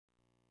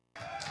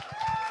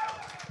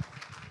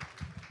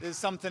This is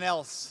something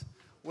else.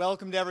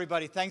 Welcome to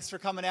everybody. Thanks for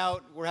coming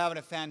out. We're having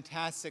a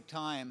fantastic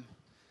time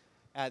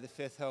at the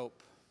Fifth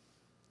Hope.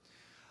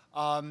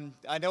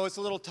 I know it's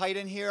a little tight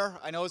in here.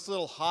 I know it's a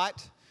little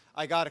hot.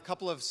 I got a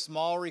couple of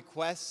small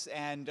requests,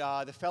 and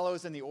the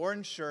fellows in the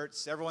orange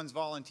shirts, everyone's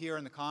volunteer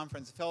in the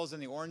conference, the fellows in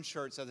the orange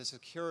shirts are the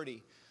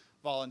security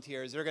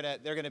volunteers. They're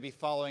gonna be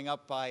following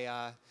up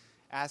by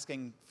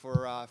asking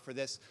for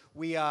this.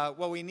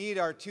 What we need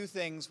are two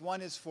things.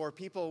 One is for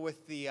people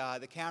with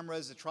the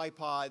cameras, the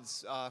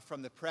tripods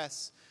from the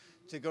press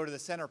to go to the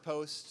center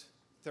post,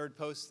 third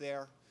post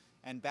there,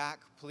 and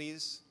back,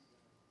 please.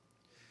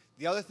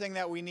 The other thing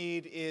that we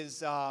need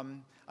is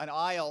an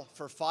aisle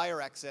for fire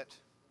exit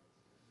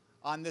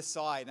on this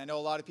side. I know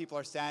a lot of people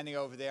are standing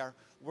over there.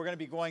 We're going to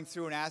be going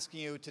through and asking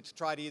you to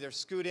try to either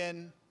scoot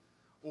in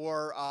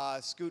or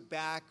scoot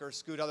back or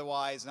scoot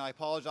otherwise. And I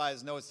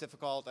apologize. I know it's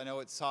difficult. I know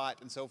it's hot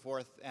and so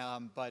forth.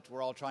 But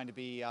we're all trying to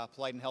be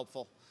polite and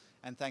helpful.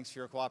 And thanks for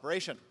your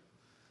cooperation.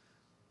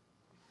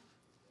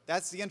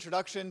 That's the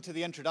introduction to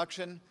the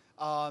introduction.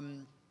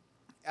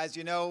 As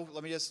you know,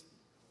 let me just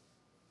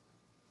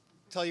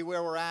tell you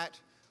where we're at.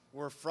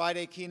 We're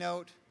Friday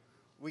keynote.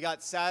 We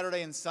got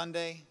Saturday and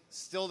Sunday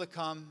still to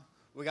come.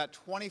 We got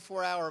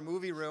 24-hour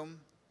movie room.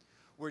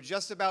 We're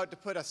just about to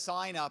put a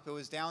sign up. It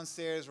was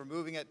downstairs. We're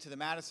moving it to the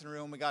Madison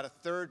room. We got a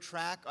third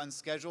track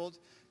unscheduled.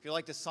 If you'd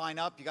like to sign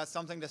up, you got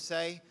something to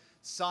say,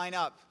 sign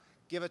up.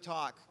 Give a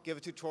talk, give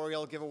a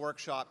tutorial, give a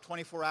workshop.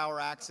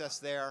 24-hour access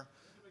there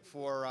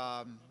for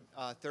a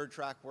third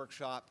track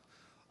workshop.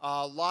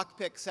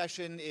 Lockpick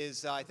session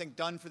is, I think,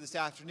 done for this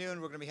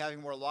afternoon. We're going to be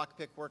having more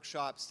lockpick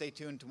workshops. Stay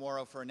tuned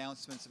tomorrow for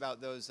announcements about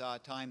those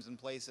times and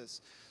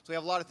places. So we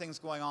have a lot of things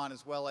going on,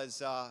 as well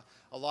as a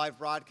live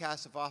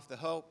broadcast of Off the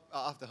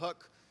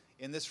Hook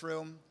in this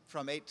room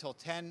from 8 till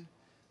 10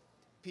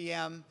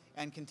 p.m.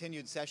 and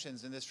continued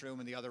sessions in this room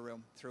and the other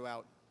room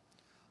throughout.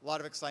 A lot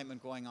of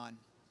excitement going on.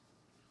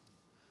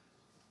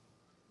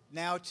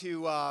 Now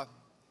to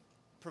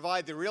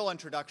provide the real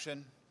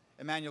introduction,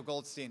 Emmanuel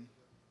Goldstein.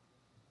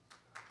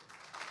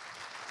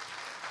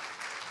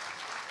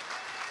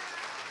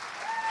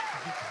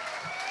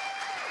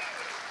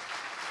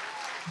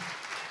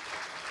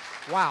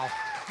 Wow.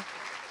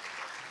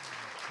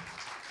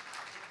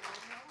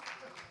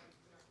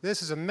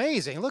 This is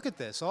amazing. Look at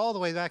this, all the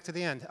way back to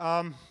the end.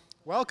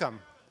 Welcome.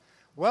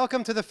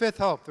 Welcome to the Fifth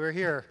Hope. We're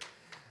here.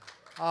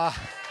 I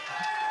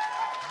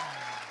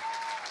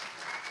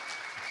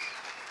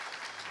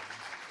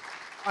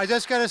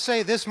just got to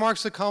say, this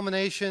marks the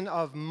culmination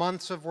of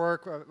months of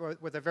work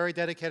with a very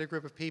dedicated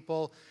group of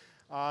people.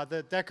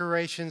 The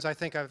decorations, I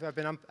think, have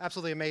been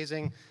absolutely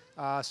amazing.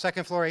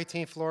 Second floor,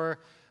 18th floor.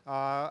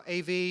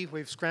 AV,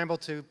 we've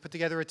scrambled to put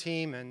together a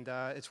team, and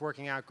it's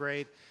working out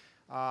great.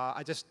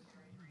 I just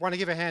want to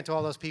give a hand to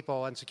all those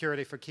people and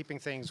security for keeping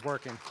things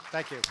working.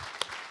 Thank you.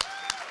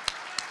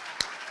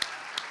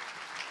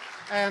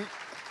 And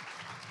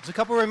there's a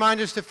couple of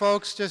reminders to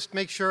folks. Just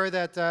make sure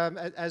that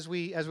as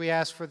we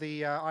ask for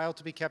the aisle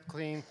to be kept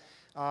clean,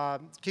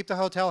 keep the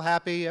hotel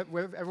happy.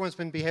 Everyone's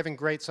been behaving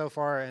great so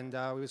far, and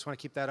we just want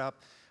to keep that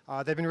up.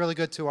 They've been really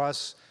good to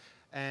us,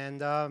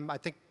 and I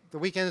think the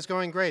weekend is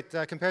going great.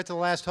 Compared to the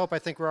last Hope, I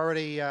think we're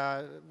already,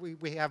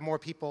 we have more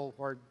people,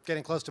 or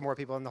getting close to more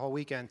people in the whole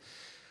weekend.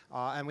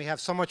 And we have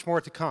so much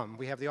more to come.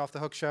 We have the Off the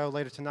Hook show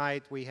later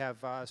tonight. We have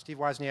Steve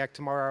Wozniak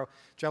tomorrow.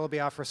 Jell will be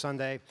out for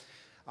Sunday.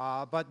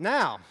 But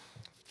now,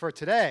 for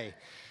today,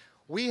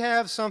 we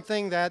have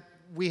something that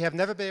we have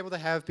never been able to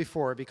have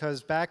before,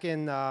 because back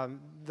in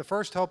the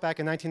first Hope, back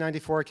in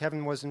 1994,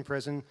 Kevin was in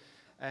prison.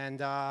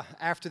 And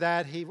after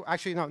that,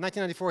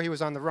 1994 he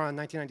was on the run.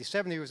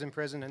 1997 he was in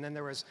prison, and then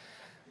there was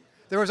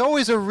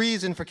always a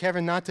reason for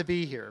Kevin not to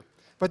be here.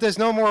 But there's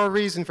no more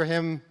reason for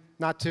him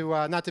not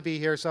to be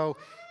here. So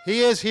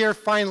he is here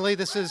finally.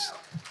 This is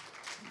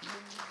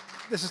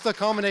the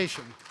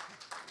culmination.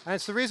 And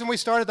it's the reason we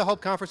started the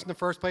Hope Conference in the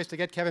first place, to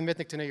get Kevin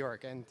Mitnick to New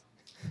York. And,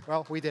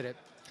 well, we did it.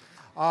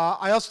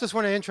 I also just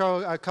want to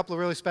intro a couple of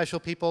really special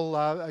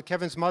people.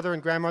 Kevin's mother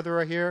and grandmother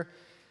are here.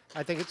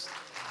 I think it's...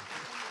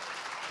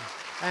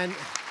 And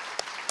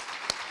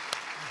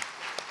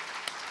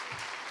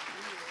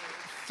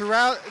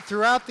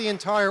throughout the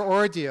entire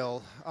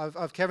ordeal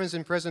of Kevin's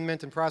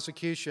imprisonment and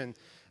prosecution,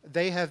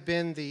 they have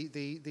been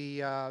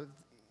the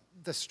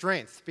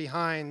strength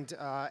behind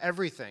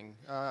everything.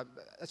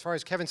 As far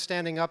as Kevin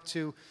standing up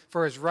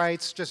for his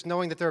rights, just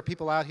knowing that there are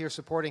people out here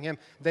supporting him,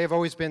 they've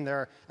always been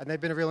there, and they've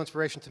been a real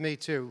inspiration to me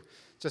too.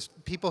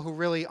 Just people who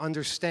really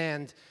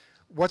understand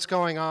what's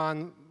going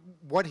on,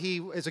 what he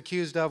is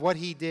accused of, what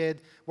he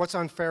did, what's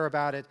unfair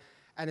about it.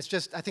 And it's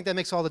just, I think that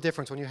makes all the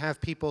difference when you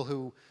have people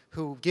who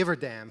give a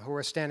damn, who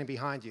are standing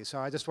behind you. So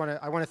I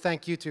want to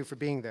thank you two for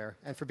being there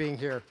and for being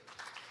here.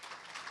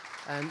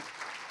 And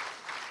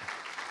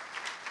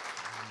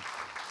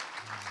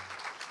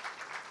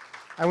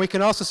we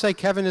can also say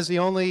Kevin is the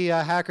only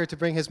hacker to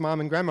bring his mom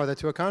and grandmother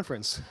to a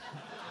conference.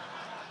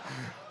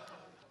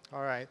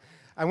 All right.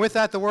 And with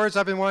that, the words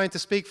I've been wanting to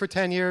speak for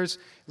 10 years.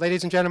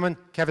 Ladies and gentlemen,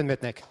 Kevin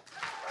Mitnick.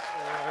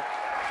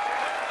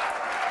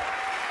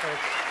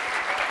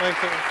 Thanks,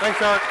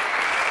 thanks, Eric.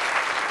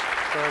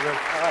 Very good.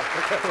 All right.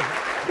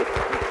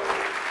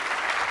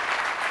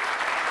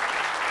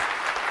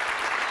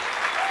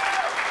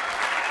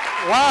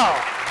 Wow.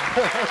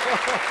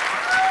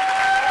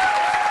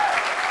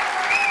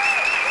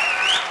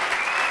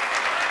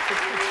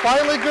 It's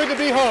finally good to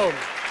be home.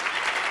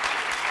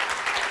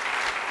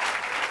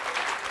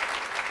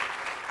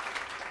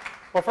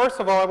 Well, first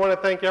of all, I want to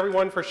thank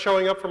everyone for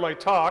showing up for my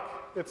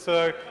talk. It's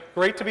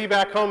great to be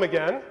back home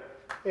again.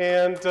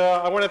 And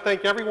I want to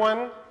thank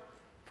everyone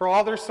for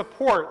all their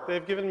support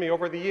they've given me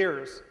over the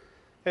years.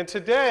 And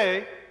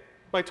today,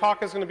 my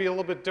talk is going to be a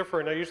little bit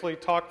different. I usually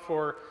talk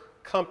for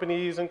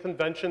companies and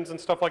conventions and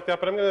stuff like that,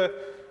 but I'm going to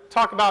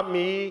talk about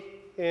me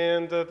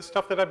and the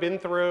stuff that I've been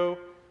through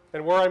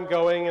and where I'm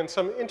going and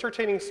some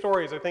entertaining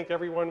stories I think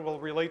everyone will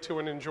relate to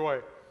and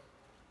enjoy.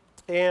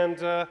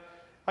 And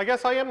I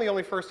guess I am the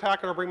only first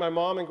hacker to bring my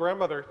mom and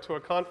grandmother to a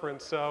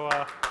conference, so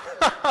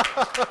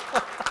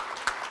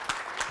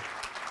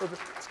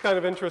it's kind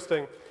of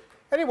interesting.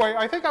 Anyway,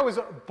 I think I was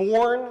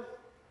born,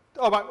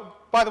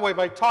 by the way,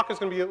 my talk is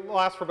going to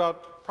last for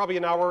about probably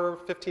an hour,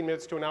 15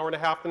 minutes to an hour and a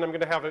half, then I'm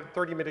going to have a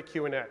 30-minute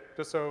Q&A,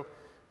 just so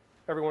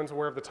everyone's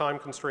aware of the time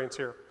constraints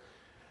here.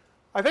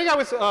 I think I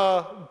was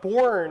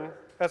born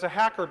as a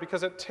hacker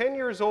because at 10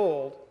 years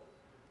old,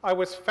 I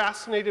was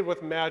fascinated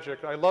with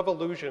magic. I love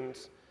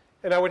illusions.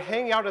 And I would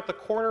hang out at the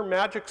corner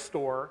magic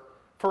store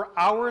for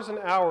hours and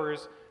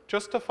hours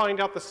just to find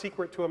out the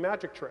secret to a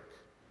magic trick.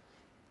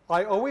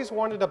 I always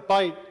wanted a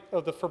bite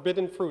of the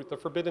forbidden fruit, the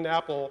forbidden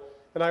apple,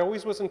 and I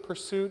always was in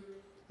pursuit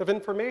of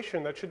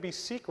information that should be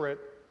secret,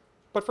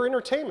 but for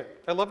entertainment.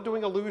 I loved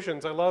doing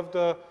illusions. I loved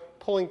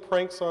pulling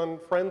pranks on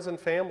friends and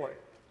family.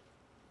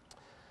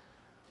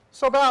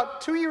 So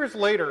about 2 years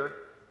later,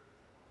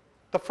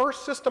 the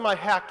first system I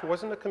hacked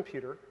wasn't a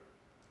computer,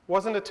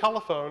 wasn't a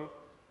telephone,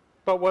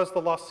 but was the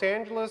Los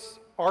Angeles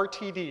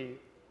RTD.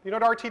 You know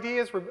what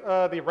RTD is?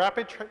 The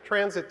Rapid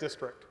Transit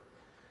District.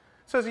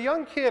 So as a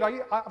young kid,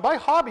 my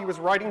hobby was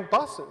riding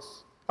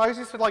buses. I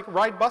used to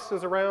ride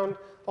buses around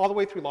all the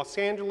way through Los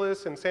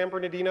Angeles and San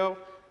Bernardino.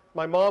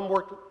 My mom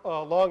worked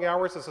long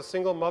hours as a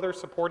single mother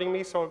supporting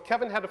me, so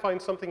Kevin had to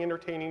find something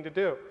entertaining to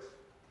do.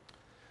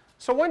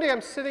 So one day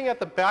I'm sitting at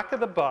the back of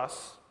the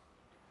bus,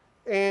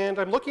 and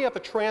I'm looking at the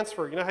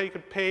transfer. You know how you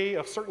could pay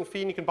a certain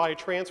fee and you can buy a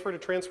transfer to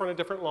transfer on a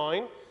different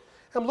line?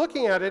 I'm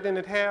looking at it, and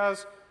it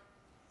has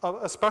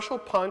a special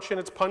punch, and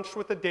it's punched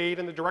with the date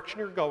and the direction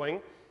you're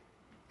going,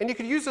 and you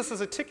could use this as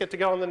a ticket to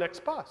get on the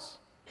next bus.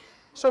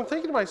 So I'm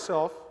thinking to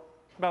myself,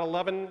 about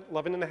 11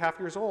 and a half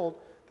years old,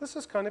 this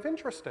is kind of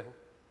interesting.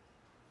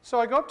 So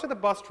I go up to the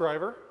bus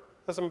driver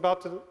as I'm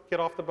about to get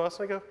off the bus,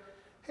 and I go,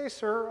 hey,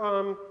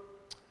 sir,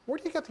 where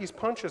do you get these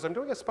punches? I'm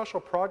doing a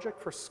special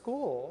project for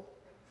school,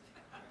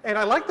 and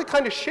I like the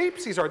kind of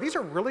shapes these are. These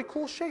are really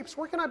cool shapes.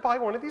 Where can I buy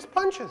one of these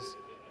punches?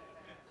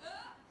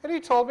 And he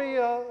told me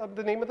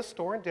the name of the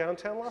store in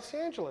downtown Los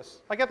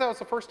Angeles. I guess that was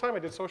the first time I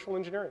did social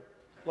engineering,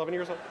 11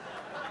 years old.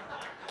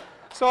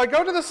 So I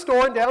go to the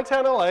store in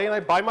downtown LA, and I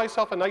buy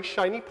myself a nice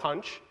shiny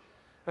punch.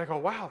 And I go,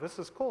 wow, this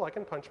is cool. I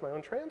can punch my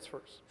own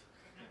transfers.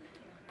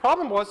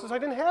 Problem was I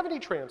didn't have any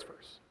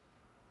transfers.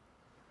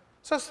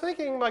 So I was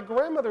thinking my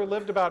grandmother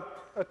lived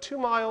about 2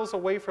 miles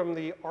away from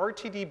the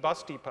RTD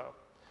bus depot.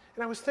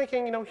 And I was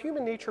thinking, you know,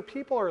 human nature,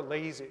 people are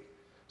lazy.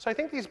 So I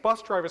think these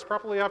bus drivers,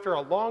 probably after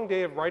a long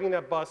day of riding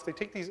that bus, they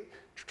take these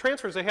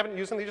transfers they haven't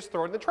used and they just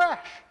throw it in the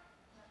trash.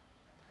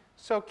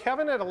 So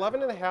Kevin at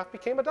 11 and a half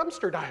became a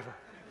dumpster diver.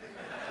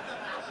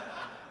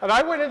 And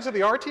I went into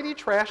the RTD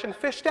trash and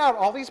fished out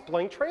all these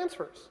blank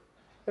transfers.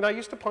 And I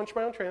used to punch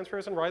my own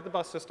transfers and ride the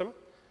bus system.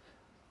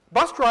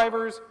 Bus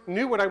drivers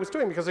knew what I was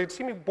doing because they'd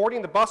see me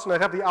boarding the bus and I'd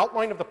have the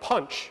outline of the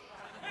punch,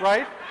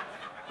 right?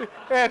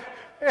 And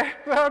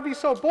that would be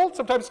so bold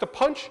sometimes to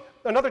punch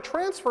another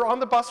transfer on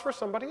the bus for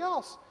somebody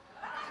else.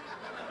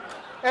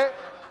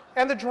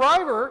 And the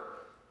driver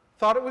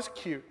thought it was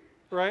cute,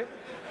 right?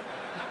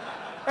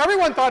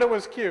 Everyone thought it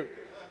was cute.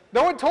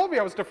 No one told me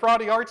I was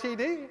defrauding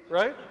RTD,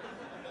 right?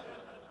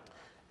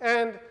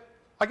 And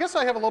I guess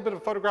I have a little bit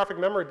of photographic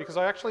memory because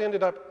I actually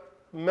ended up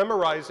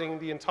memorizing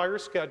the entire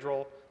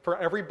schedule for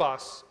every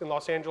bus in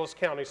Los Angeles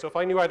County. So if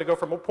I knew I had to go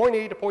from point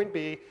A to point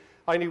B,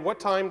 I knew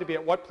what time to be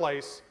at what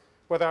place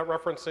without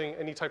referencing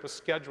any type of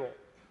schedule.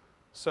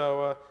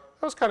 So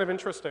that was kind of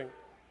interesting.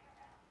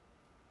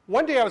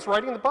 One day I was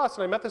riding the bus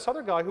and I met this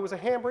other guy who was a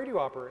ham radio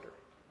operator.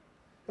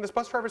 And this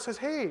bus driver says,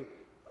 hey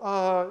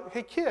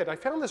kid, I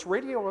found this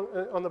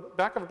radio on the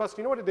back of a bus.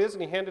 Do you know what it is?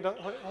 And he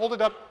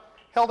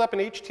held up an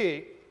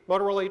HT,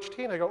 Motorola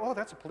HT, and I go, oh,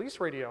 that's a police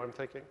radio, I'm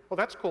thinking. Well,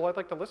 that's cool, I'd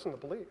like to listen to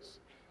police.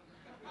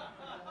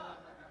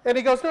 And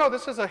he goes, no,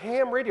 this is a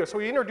ham radio. So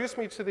he introduced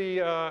me to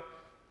the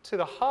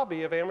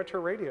hobby of amateur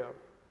radio.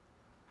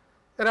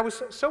 And I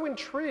was so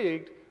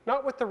intrigued,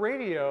 not with the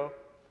radio,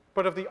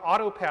 but of the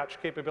auto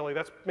patch capability.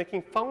 That's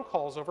making phone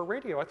calls over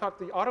radio. I thought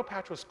the auto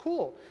patch was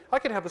cool. I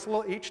could have this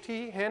little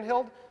HT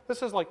handheld.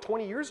 This is like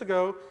 20 years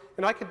ago,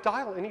 and I could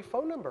dial any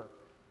phone number.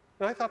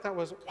 And I thought that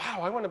was, wow,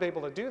 I want to be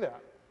able to do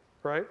that,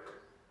 right?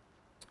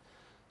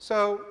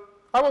 So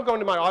I won't go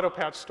into my auto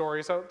patch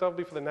stories. That'll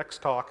be for the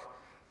next talk.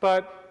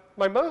 But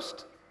the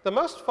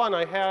most fun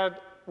I had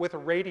with a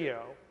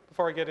radio,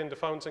 before I get into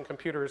phones and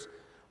computers,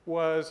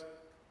 was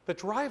the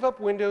drive-up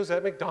windows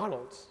at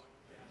McDonald's.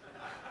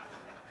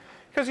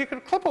 Because you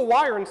could clip a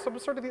wire in some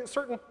sort of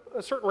certain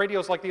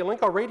radios, like the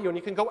Alinco radio, and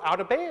you can go out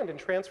of band and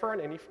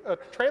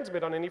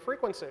transmit on any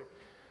frequency.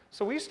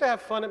 So we used to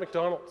have fun at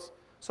McDonald's.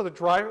 So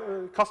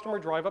the customer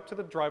drive up to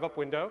the drive-up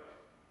window,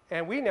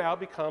 and we now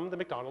become the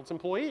McDonald's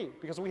employee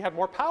because we had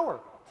more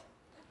power.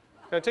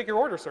 Can I take your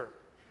order, sir?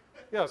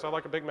 Yes, I'd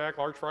like a Big Mac,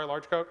 large fry,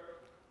 large Coke.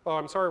 Oh,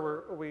 I'm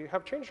sorry, we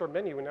have changed our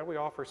menu, and now we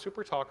offer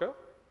Super Taco,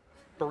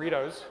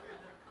 burritos,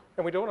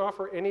 and we don't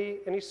offer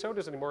any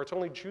sodas anymore. It's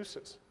only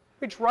juices.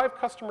 We drive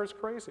customers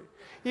crazy.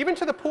 Even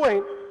to the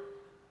point,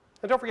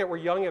 and don't forget, we're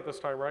young at this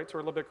time, right? So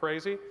we're a little bit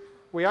crazy.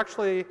 We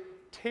actually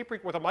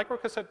with a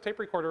microcassette tape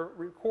recorder,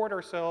 record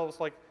ourselves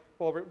like,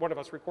 well, one of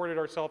us recorded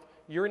ourselves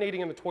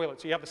urinating in the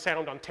toilet, so you have the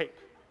sound on tape.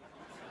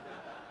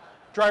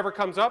 Driver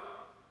comes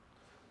up.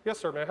 Yes,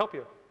 sir, may I help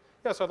you?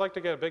 Yes, I'd like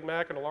to get a Big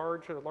Mac and a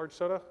large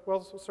soda.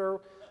 Well, sir,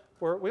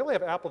 we only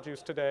have apple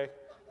juice today,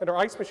 and our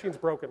ice machine's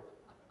broken.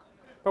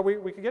 But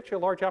we could get you a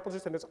large apple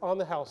juice, and it's on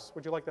the house.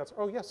 Would you like that?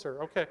 Oh, yes,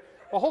 sir. Okay.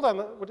 Well, hold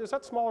on. Is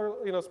that smaller,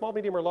 small,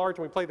 medium, or large?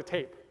 And we play the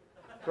tape,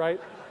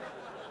 right?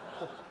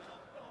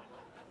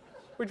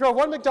 We drove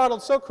one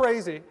McDonald's so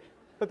crazy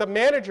that the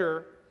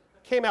manager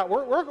came out.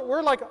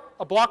 We're like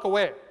a block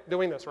away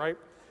doing this, right?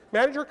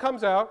 Manager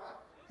comes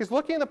out. He's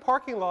looking in the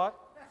parking lot.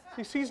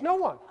 He sees no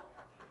one,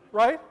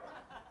 right?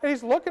 And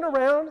he's looking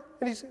around,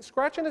 and he's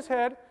scratching his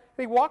head, and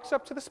he walks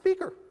up to the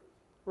speaker,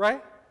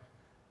 right?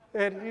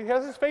 And he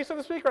has his face on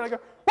the speaker, and I go,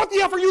 what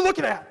the F are you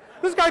looking at?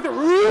 This guy,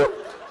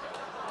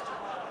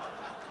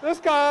 this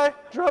guy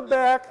jumped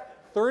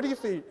back 30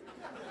 feet.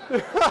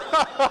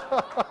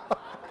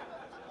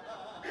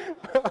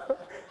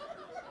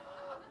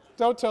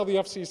 Don't tell the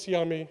FCC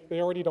on me.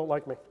 They already don't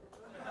like me.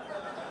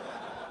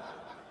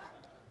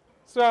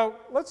 So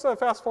let's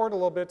fast forward a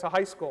little bit to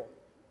high school.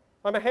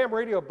 I'm a ham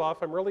radio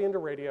buff. I'm really into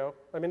radio.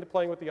 I'm into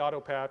playing with the auto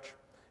patch.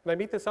 And I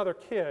meet this other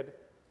kid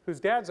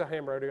whose dad's a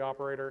ham radio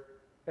operator,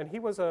 and he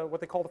was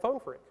what they call the phone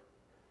freak.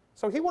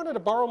 So he wanted to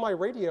borrow my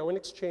radio in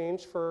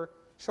exchange for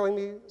showing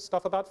me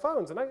stuff about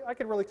phones, and I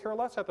could really care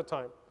less at the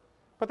time.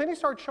 But then he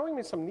started showing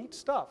me some neat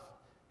stuff,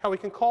 how he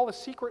can call a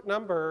secret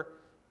number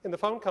in the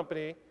phone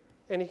company,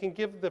 and he can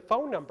give the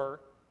phone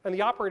number, and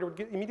the operator would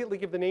immediately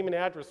give the name and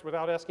address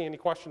without asking any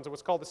questions. It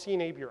was called the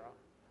CNA Bureau.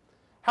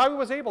 How he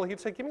was able, he'd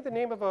say, give me the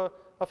name of a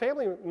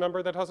family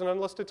member that has an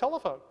unlisted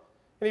telephone.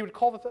 And he would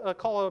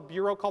call a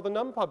bureau called the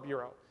NumPub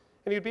Bureau.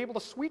 And he'd be able to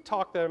sweet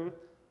talk them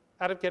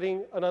out of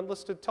getting an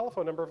unlisted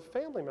telephone number of a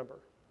family member.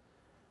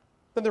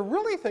 Then the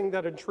really thing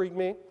that intrigued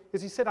me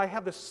is he said, I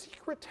have this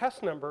secret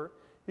test number.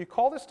 You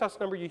call this test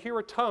number, you hear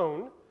a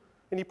tone,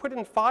 and you put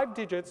in 5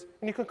 digits,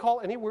 and you can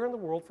call anywhere in the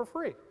world for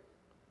free.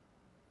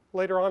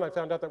 Later on, I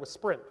found out that was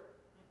Sprint.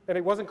 And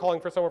it wasn't calling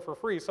for someone for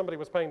free. Somebody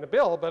was paying the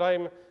bill, but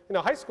I'm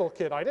a high school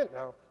kid. I didn't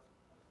know.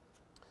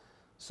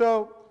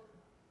 So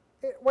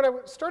when I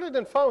started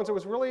in phones, it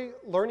was really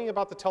learning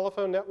about the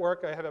telephone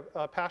network. I had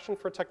a passion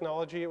for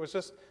technology. It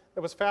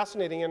was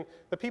fascinating. And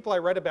the people I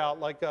read about,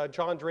 like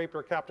John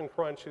Draper, Captain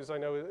Crunch, who I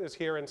know is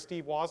here, and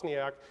Steve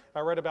Wozniak, I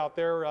read about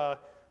their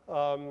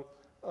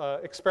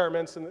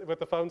experiments with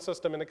the phone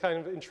system, and it kind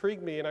of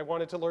intrigued me, and I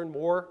wanted to learn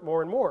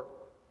more and more.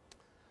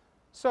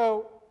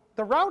 So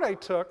the route I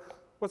took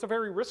was a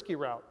very risky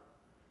route.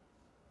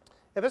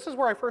 And this is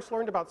where I first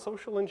learned about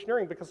social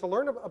engineering, because to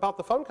learn about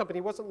the phone company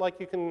wasn't like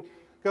you can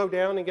go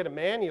down and get a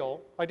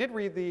manual. I did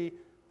read the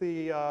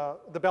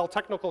Bell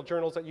Technical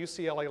Journals at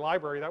UCLA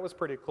Library. That was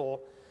pretty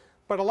cool.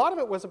 But a lot of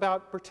it was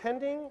about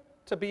pretending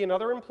to be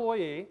another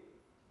employee,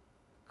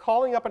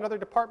 calling up another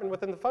department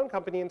within the phone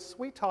company and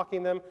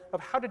sweet-talking them of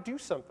how to do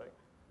something.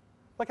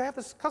 Like, I have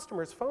this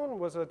customer's phone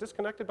was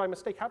disconnected by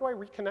mistake. How do I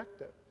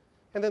reconnect it?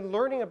 And then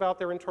learning about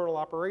their internal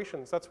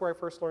operations. That's where I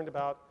first learned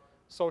about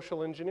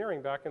social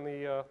engineering back in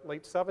the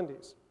late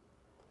 70s.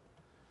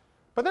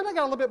 But then I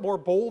got a little bit more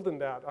bold in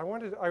that. I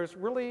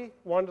really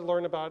wanted to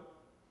learn about,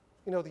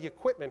 the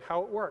equipment,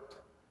 how it worked.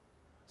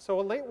 So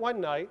late one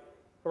night,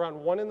 around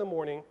 1 in the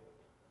morning,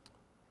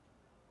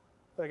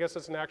 I guess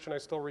it's an action I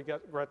still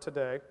regret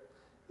today,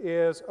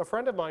 is a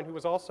friend of mine who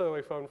was also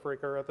a phone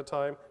freaker at the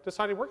time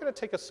decided we're going to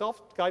take a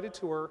self-guided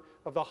tour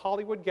of the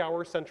Hollywood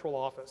Gower Central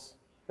Office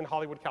in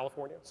Hollywood,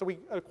 California. So we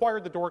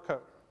acquired the door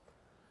code.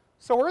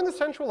 So we're in the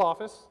central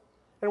office,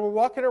 and we're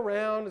walking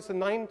around. It's a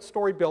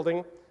 9-story building.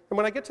 And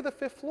when I get to the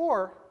 5th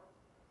floor,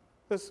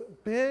 this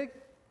big,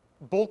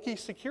 bulky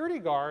security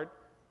guard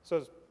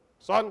says,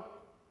 son,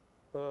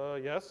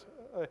 yes?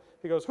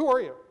 He goes, who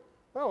are you?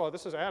 Oh,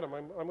 this is Adam.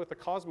 I'm with the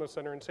Cosmos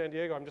Center in San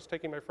Diego. I'm just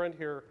taking my friend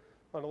here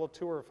on a little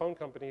tour of a phone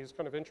company. He's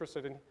kind of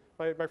interested. And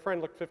my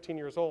friend looked 15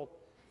 years old.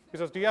 He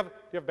says, do you have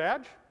a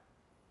badge?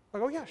 I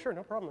go, yeah, sure,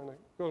 no problem. And I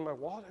go in my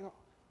wallet. I go,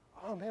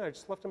 oh, man, I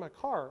just left it in my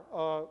car.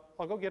 I'll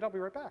go get it. I'll be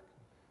right back.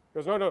 He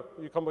goes, no,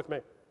 you come with me.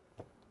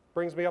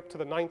 Brings me up to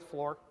the 9th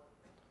floor.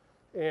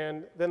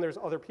 And then there's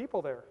other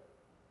people there.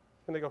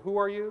 And they go, who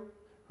are you?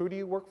 Who do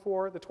you work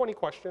for? The 20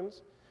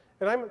 questions.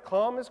 And I'm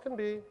calm as can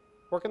be,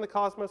 work in the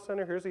Cosmos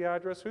Center, here's the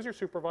address, who's your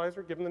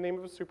supervisor? Give him the name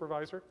of his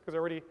supervisor, because I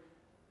already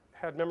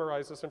had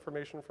memorized this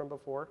information from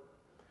before.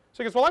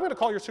 So he goes, well, I'm going to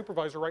call your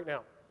supervisor right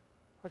now.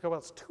 I go, well,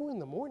 it's 2 in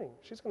the morning.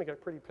 She's going to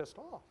get pretty pissed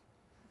off.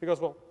 He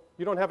goes, well,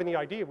 you don't have any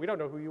idea. We don't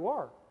know who you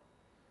are.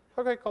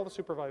 Okay, call the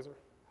supervisor.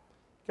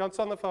 Gets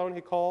on the phone.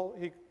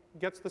 He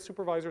gets the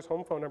supervisor's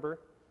home phone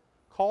number,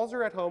 calls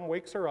her at home,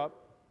 wakes her up,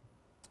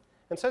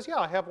 and says, yeah,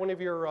 I have one of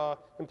your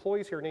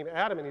employees here named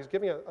Adam, and he's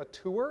giving a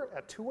tour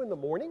at 2 in the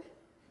morning.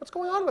 What's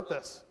going on with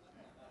this?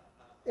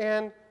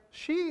 And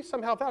she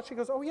somehow thought, she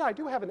goes, oh, yeah, I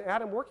do have an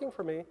Adam working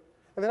for me.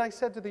 And then I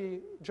said to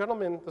the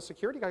gentleman, the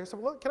security guy, I said,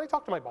 well, can I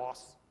talk to my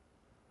boss?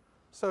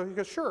 So he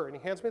goes, sure, and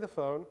he hands me the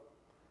phone.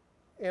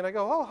 And I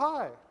go, oh,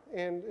 hi.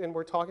 And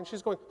we're talking.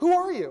 She's going, who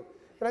are you?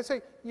 And I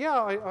say,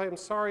 yeah, I am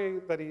sorry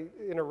that he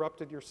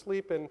interrupted your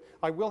sleep, and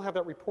I will have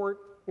that report,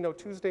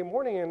 Tuesday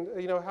morning, and,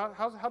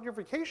 how'd your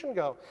vacation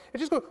go?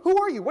 And she's going,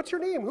 who are you? What's your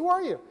name? Who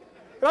are you?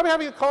 And I'm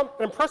having a call,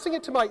 and I'm pressing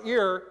it to my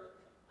ear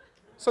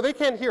so they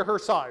can't hear her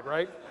side,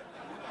 right?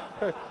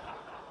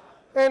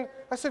 And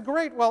I said,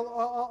 great, well,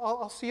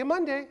 I'll see you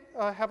Monday.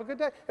 Have a good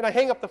day. And I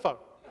hang up the phone.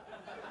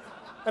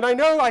 And I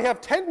know I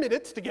have 10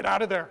 minutes to get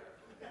out of there.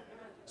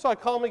 So I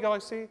calmly go,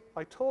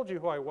 I told you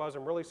who I was.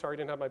 I'm really sorry I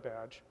didn't have my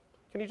badge.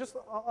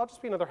 I'll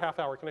just be another half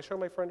hour. Can I show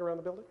my friend around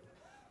the building?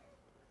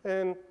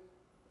 And,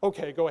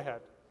 okay, go ahead.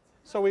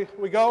 So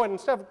we go, and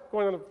instead of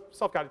going on a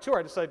self-guided tour,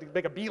 I decided to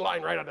make a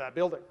beeline right out of that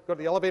building. Go to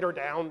the elevator,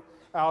 down,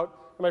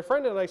 out. And my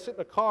friend and I sit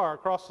in a car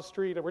across the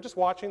street, and we're just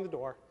watching the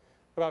door.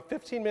 About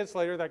 15 minutes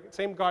later, that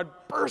same guard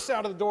bursts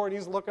out of the door, and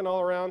he's looking all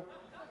around.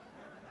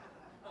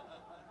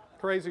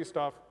 Crazy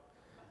stuff.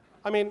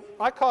 I mean,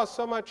 I caused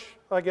so much,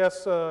 I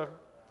guess,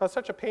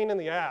 such a pain in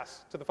the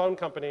ass to the phone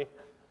company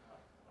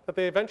that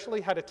they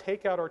eventually had to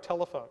take out our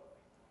telephone.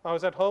 I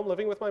was at home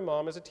living with my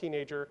mom as a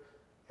teenager,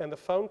 and the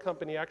phone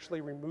company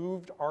actually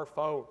removed our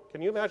phone.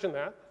 Can you imagine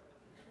that?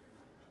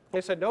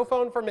 They said, no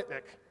phone for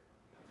Mitnick.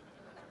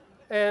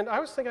 And I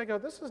was thinking, I go,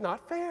 this is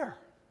not fair.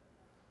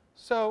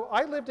 So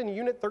I lived in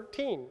Unit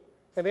 13,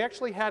 and they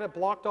actually had it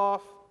blocked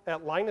off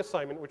at line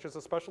assignment, which is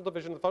a special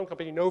division of the phone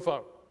company, no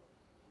phone.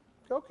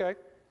 Okay.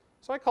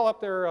 So I call up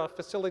their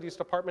facilities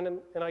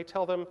department, and I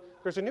tell them,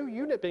 there's a new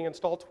unit being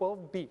installed,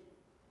 12B.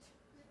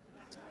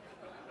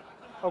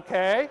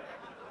 Okay.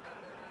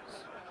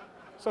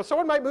 So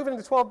someone might move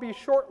into 12B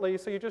shortly,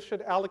 so you just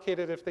should allocate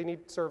it if they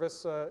need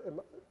service.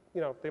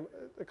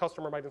 The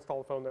customer might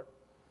install a phone there.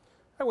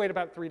 I wait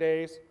about 3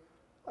 days.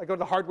 I go to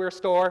the hardware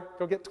store,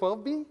 go get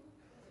 12B,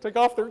 take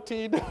off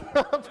 13,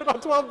 put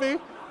on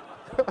 12B.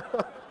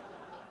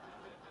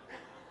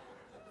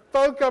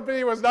 Phone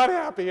company was not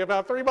happy.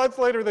 About 3 months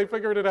later, they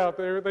figured it out.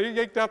 They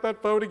yanked out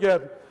that phone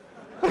again.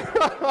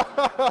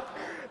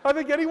 I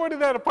think anyone in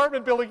that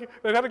apartment building,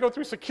 they had to go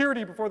through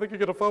security before they could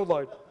get a phone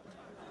line.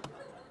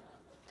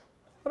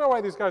 I don't know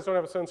why these guys don't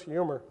have a sense of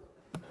humor.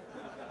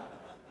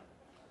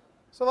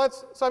 So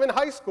I'm in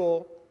high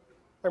school.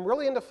 I'm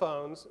really into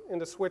phones,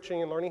 into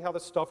switching and learning how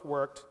this stuff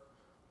worked.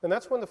 And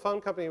that's when the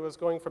phone company was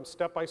going from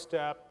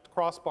step-by-step,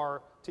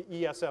 crossbar, to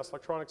ESS,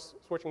 electronic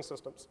switching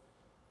systems.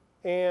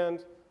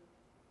 And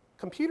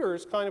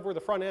computers kind of were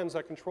the front ends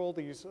that controlled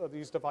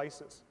these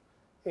devices.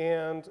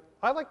 And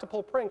I like to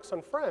pull pranks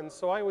on friends,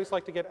 so I always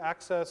like to get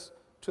access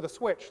to the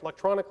switch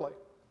electronically.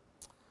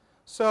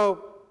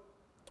 So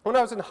when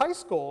I was in high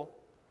school,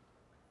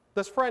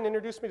 this friend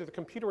introduced me to the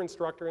computer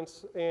instructor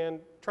and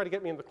tried to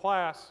get me into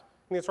class.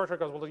 And the instructor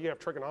goes, well, do you have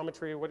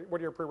trigonometry? What are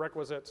your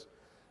prerequisites?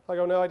 I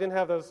go, no, I didn't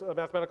have those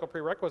mathematical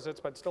prerequisites,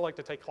 but I'd still like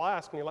to take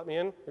class. Can you let me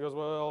in? He goes,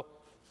 well,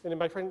 and then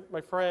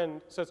my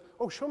friend says,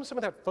 oh, show him some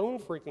of that phone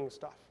freaking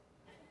stuff.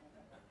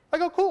 I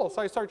go, cool.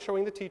 So I start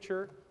showing the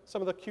teacher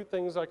some of the cute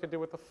things I could do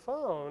with the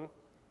phone,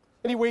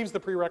 and he waives the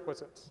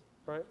prerequisites,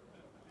 right?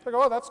 So I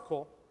go, oh, that's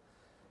cool.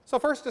 So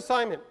first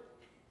assignment,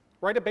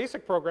 write a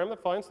basic program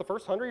that finds the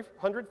first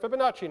 100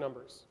 Fibonacci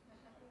numbers.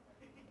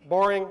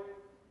 Boring.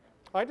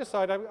 I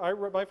decided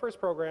my first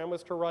program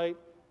was to write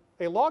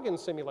a login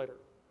simulator.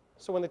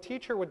 So when the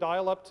teacher would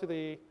dial up to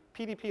the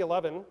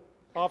PDP-11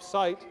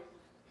 off-site,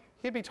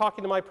 he'd be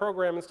talking to my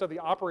program instead of the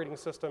operating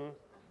system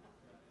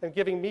and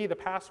giving me the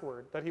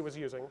password that he was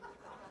using.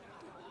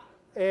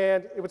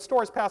 And it would store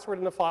his password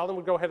in the file and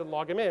would go ahead and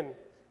log him in.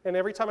 And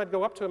every time I'd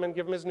go up to him and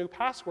give him his new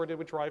password, it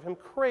would drive him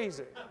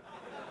crazy.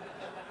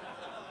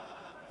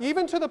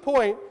 Even to the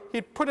point,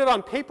 he'd put it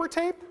on paper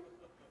tape,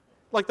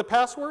 like the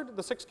password,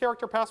 the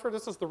 6-character password.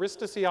 This is the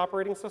Ristasy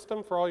operating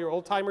system for all your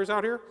old-timers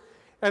out here.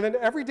 And then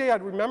every day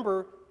I'd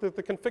remember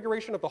the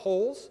configuration of the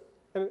holes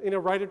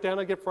and write it down.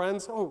 I'd get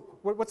friends, oh,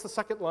 what's the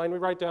second line? We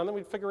write down, then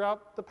we'd figure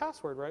out the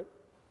password, right?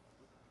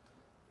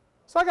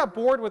 So I got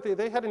bored with it.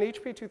 They had an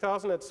HP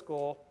 2000 at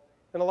school,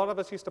 and a lot of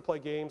us used to play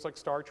games like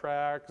Star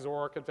Trek,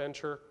 Zork,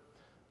 Adventure.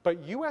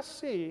 But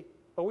USC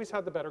always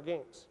had the better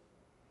games.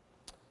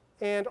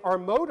 And our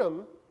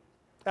modem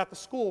at the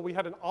school, we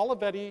had an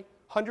Olivetti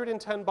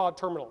 110 baud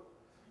terminal.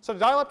 So to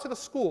dial up to the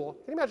school,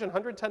 can you imagine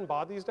 110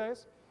 baud these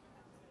days?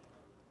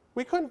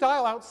 We couldn't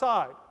dial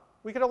outside.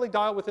 We could only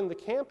dial within the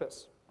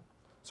campus.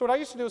 So what I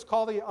used to do is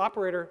call the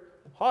operator,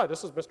 hi,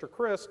 this is Mr.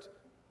 Christ.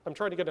 I'm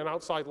trying to get an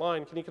outside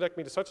line. Can you connect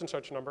me to such and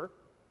such number?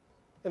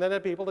 And then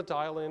I'd be able to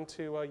dial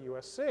into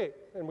USC,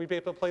 and we'd be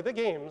able to play the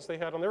games they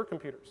had on their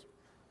computers.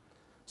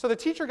 So the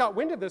teacher got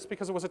wind of this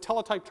because it was a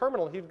teletype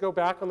terminal. He'd go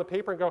back on the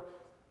paper and go,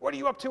 what are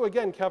you up to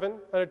again, Kevin?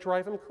 And it'd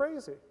drive him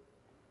crazy.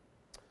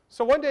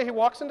 So one day he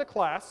walks into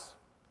class,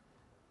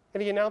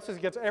 and he announces,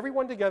 he gets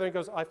everyone together and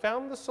goes, I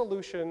found the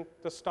solution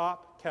to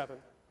stop Kevin.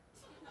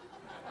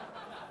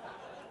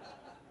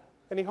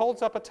 And he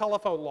holds up a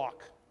telephone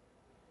lock.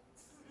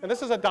 And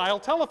this is a dial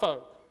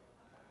telephone.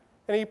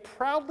 And he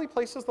proudly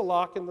places the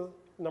lock in the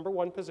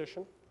 #1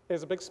 position. He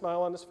has a big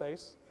smile on his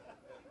face.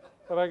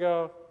 And I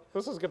go,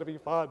 this is going to be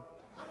fun.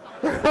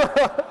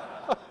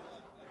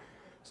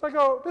 So I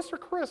go, Mr.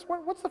 Chris,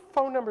 what's the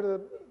phone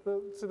number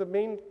to the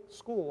main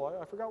school?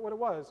 I forgot what it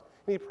was.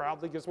 And he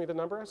proudly gives me the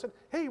number. I said,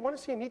 hey, you want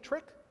to see a neat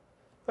trick?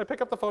 I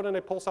pick up the phone and I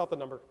pulse out the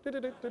number.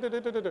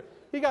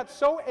 He got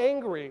so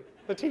angry,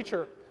 the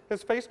teacher,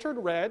 his face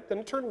turned red, then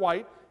it turned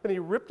white, then he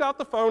ripped out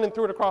the phone and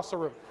threw it across the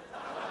room.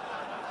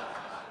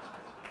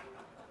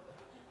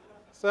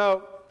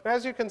 So,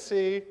 as you can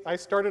see, I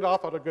started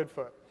off on a good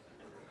foot.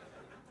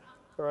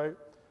 All right?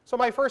 So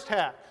my first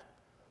hack.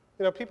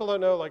 You know, people don't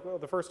know, like,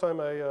 the first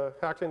time I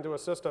hacked into a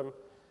system.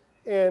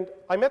 And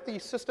I met the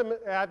system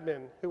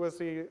admin, who was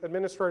the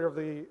administrator of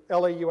the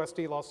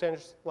LAUSD,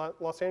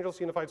 Los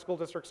Angeles Unified School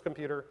District's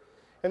computer.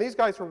 And these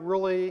guys were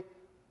really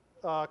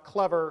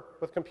clever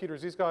with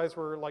computers. These guys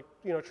were, like,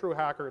 you know, true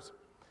hackers.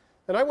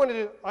 And I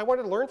wanted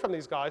to learn from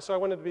these guys, so I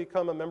wanted to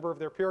become a member of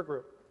their peer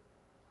group.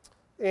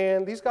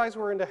 And these guys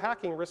were into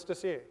hacking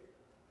RISC-C,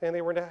 and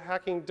they were into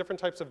hacking different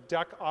types of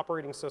DEC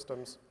operating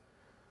systems.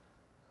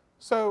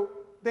 So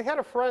they had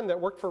a friend that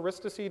worked for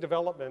RISC-C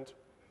development,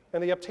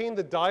 and they obtained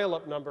the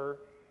dial-up number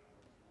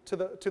to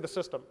the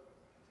system.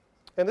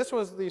 And this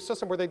was the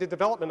system where they did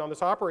development on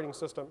this operating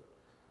system.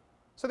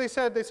 So they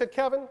said,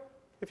 Kevin,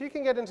 if you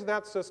can get into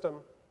that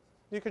system,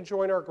 you can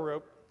join our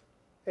group,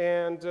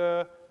 and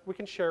we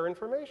can share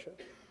information.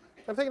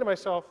 I'm thinking to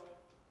myself,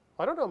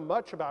 I don't know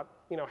much about,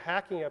 you know,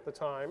 hacking at the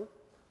time.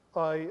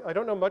 I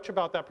don't know much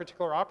about that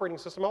particular operating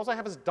system. All I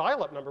have is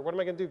dial-up number. What am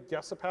I going to do,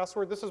 guess a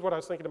password? This is what I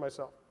was thinking to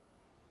myself.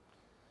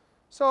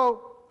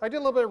 So I did a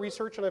little bit of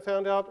research, and I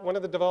found out one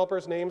of the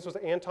developers' names was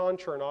Anton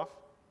Chernoff.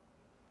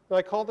 And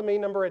I called the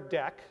main number at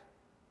DEC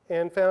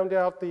and found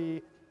out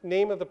the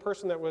name of the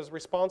person that was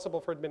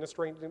responsible for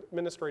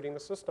administrating the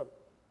system.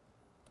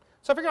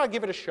 So I figured I'd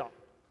give it a shot.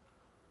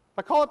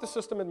 I call up the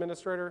system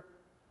administrator.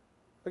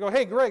 I go,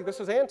 hey, Greg, this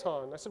is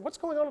Anton. I said, what's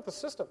going on with the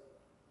system?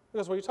 He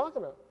goes, what are you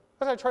talking about?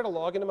 I said, I tried to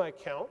log into my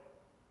account,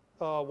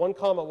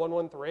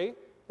 1,113, and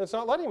it's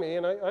not letting me,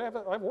 and I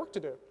have work to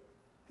do.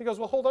 He goes,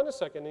 well, hold on a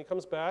second. And he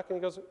comes back, and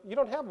he goes, you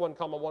don't have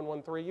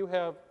 1,113. You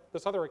have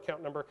this other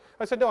account number.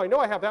 I said, no, I know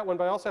I have that one,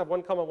 but I also have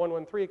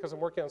 1,113 because I'm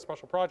working on a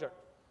special project.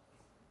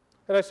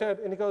 And I said,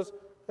 and he goes,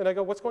 and I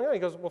go, what's going on? He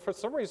goes, well, for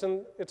some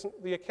reason,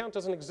 the account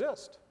doesn't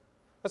exist.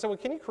 I said, well,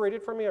 can you create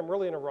it for me? I'm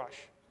really in a rush.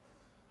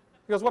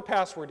 He goes, what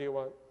password do you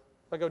want?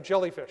 I go,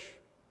 jellyfish.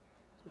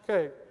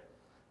 Okay.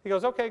 He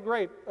goes, okay,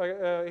 great.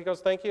 He goes,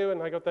 thank you,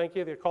 and I go, thank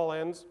you. The call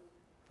ends.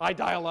 I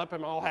dial up.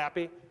 I'm all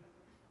happy.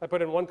 I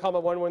put in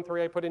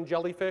 1,113. I put in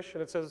jellyfish,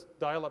 and it says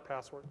dial-up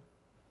password.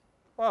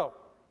 Oh,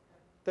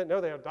 didn't know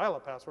they had a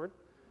dial-up password.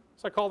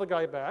 So I call the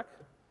guy back,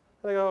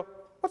 and I go,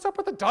 what's up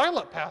with the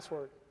dial-up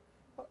password?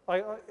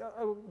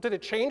 Did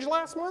it change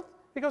last month?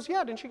 He goes,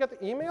 yeah, didn't you get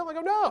the email? I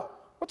go, no.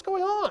 What's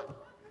going on?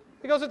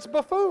 He goes, it's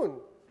buffoon.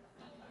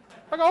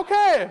 I go,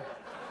 okay,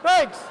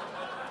 thanks.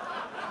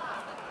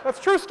 That's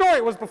a true story.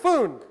 It was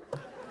buffoon.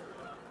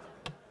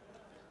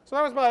 So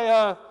that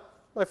was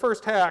my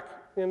first hack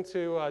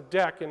into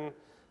DEC, and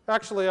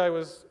actually I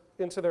was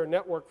into their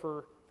network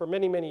for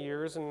many, many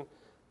years. And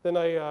then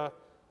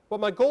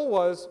what my goal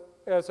was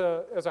as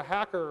a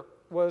hacker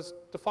was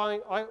to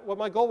find, what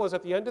my goal was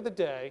at the end of the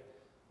day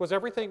was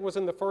everything was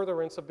in the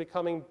furtherance of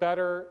becoming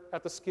better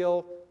at the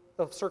skill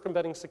of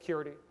circumventing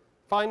security,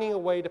 finding a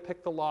way to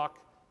pick the lock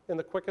in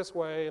the quickest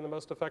way and the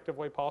most effective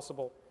way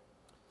possible.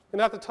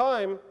 And at the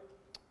time,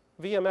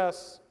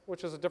 VMS,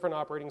 which is a different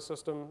operating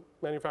system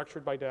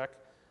manufactured by DEC,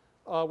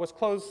 was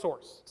closed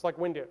source. It's like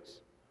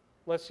Windows.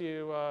 Unless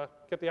you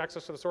get the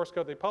access to the source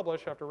code they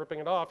publish after ripping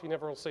it off, you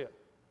never will see it.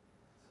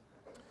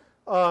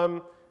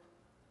 And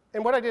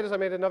what I did is I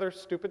made another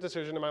stupid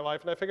decision in my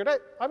life, and I figured, hey,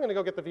 I'm going to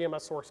go get the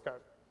VMS source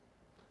code.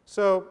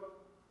 So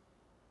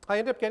I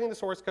ended up getting the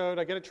source code.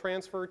 I get it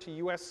transferred to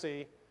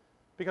USC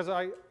because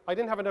I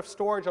didn't have enough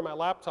storage on my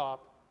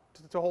laptop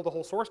to hold the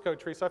whole source code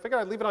tree. So I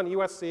figured I'd leave it on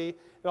USC,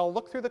 and I'll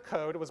look through the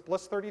code. It was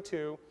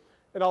Bliss32,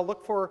 and I'll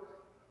look for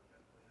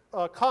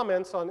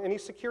comments on any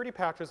security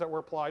patches that were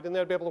applied, and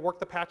then I'd be able to work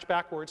the patch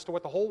backwards to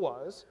what the hole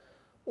was,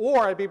 or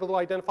I'd be able to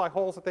identify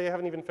holes that they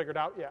haven't even figured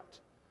out yet.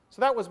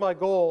 So that was my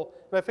goal,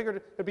 and I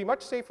figured it'd be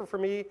much safer for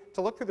me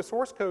to look through the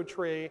source code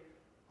tree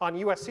on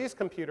USC's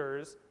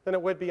computers than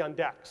it would be on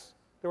DEC's.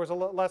 There was a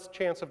less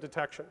chance of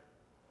detection.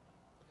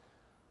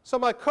 So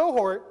my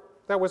cohort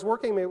that was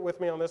working with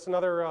me on this,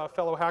 another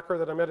fellow hacker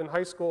that I met in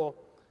high school,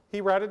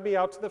 he ratted me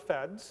out to the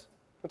feds,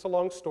 It's a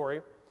long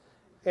story.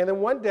 And then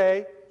one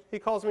day, he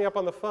calls me up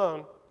on the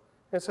phone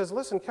and says,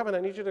 listen, Kevin, I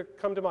need you to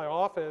come to my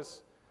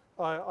office.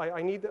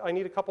 I need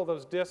a couple of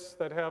those disks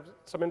that have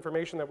some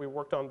information that we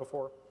worked on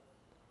before.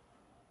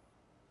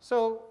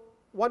 So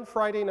one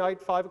Friday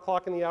night, 5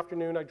 o'clock in the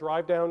afternoon, I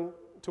drive down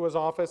to his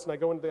office, and I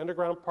go into the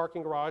underground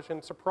parking garage,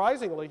 and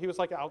surprisingly, he was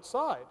like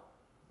outside.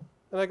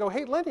 And I go,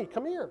 hey, Lenny,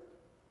 come here.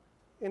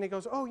 And he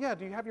goes, oh, yeah,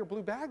 do you have your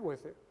blue bag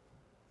with you?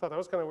 I thought that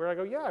was kind of weird. I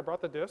go, yeah, I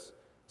brought the disks.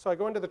 So I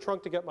go into the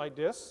trunk to get my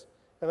disks,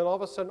 and then all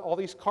of a sudden, all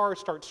these cars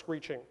start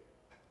screeching,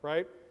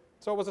 right?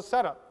 So it was a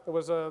setup. It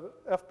was a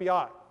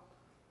FBI.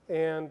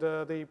 And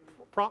they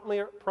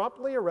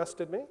promptly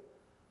arrested me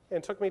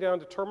and took me down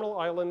to Terminal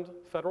Island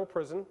Federal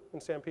Prison in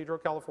San Pedro,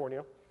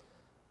 California.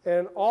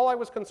 And all I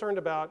was concerned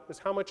about is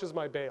how much is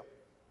my bail,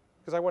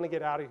 because I want to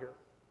get out of here.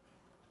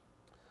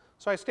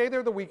 So I stayed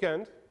there the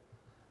weekend,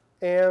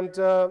 and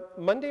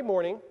Monday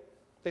morning,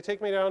 they take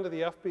me down to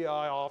the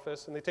FBI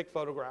office, and they take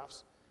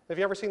photographs. Have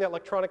you ever seen that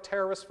electronic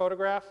terrorist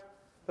photograph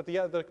that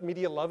the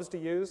media loves to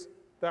use?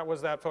 That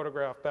was that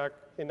photograph back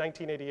in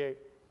 1988.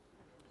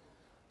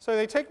 So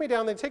they take me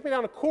down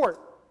to court.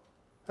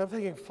 I'm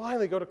thinking,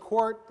 finally, go to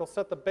court, they'll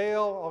set the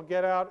bail, I'll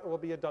get out, it will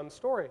be a done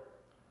story.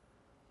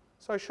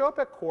 So I show up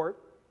at court,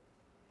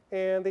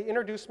 and they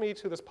introduced me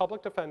to this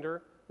public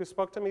defender who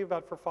spoke to me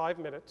for 5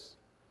 minutes,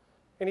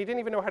 and he didn't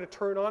even know how to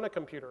turn on a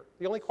computer.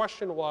 The only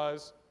question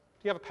was,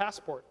 do you have a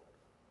passport?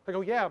 I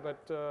go, yeah,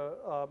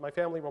 but my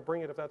family will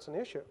bring it if that's an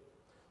issue.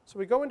 So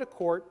we go into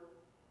court,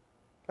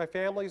 my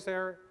family's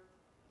there,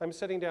 I'm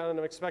sitting down and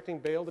I'm expecting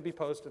bail to be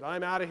posted.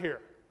 I'm out of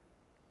here.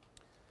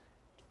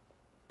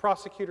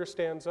 Prosecutor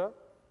stands up,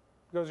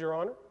 goes, Your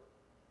Honor,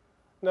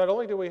 not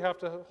only do we have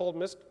to hold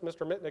Mr.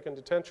 Mitnick in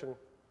detention,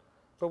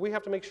 but we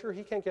have to make sure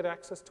he can't get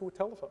access to a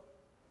telephone.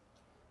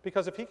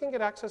 Because if he can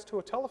get access to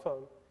a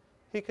telephone,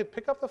 he could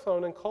pick up the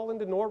phone and call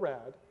into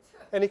NORAD,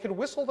 and he could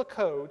whistle the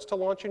codes to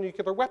launch a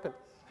nuclear weapon.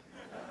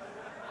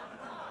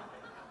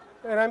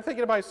 And I'm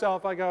thinking to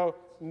myself, I go,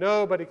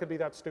 nobody could be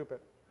that stupid.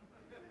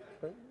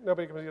 Right?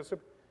 Nobody could be that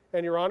stupid.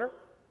 And Your Honor,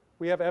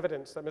 we have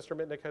evidence that Mr.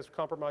 Mitnick has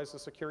compromised the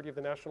security of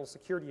the National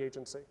Security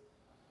Agency.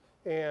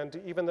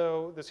 And even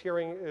though this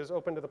hearing is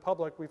open to the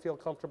public, we feel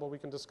comfortable we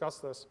can discuss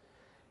this.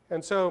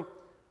 And so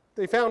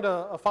they found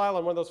a file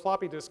on one of those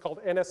floppy disks called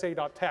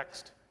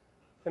nsa.txt.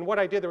 And what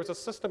I did, there was a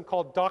system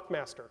called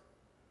DocMaster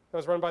that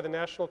was run by the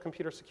National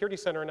Computer Security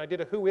Center, and I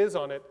did a who is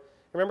on it.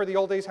 Remember the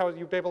old days how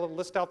you'd be able to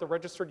list out the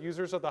registered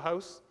users of the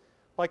house?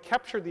 Well, I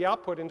captured the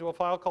output into a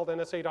file called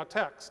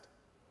nsa.txt.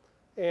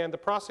 And the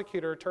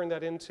prosecutor turned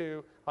that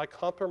into, I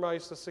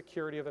compromised the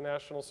security of the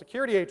National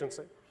Security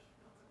Agency.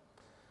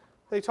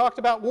 They talked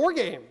about war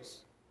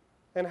games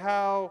and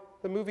how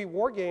the movie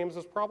War Games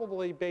was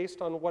probably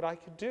based on what I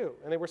could do.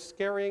 And they were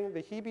scaring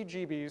the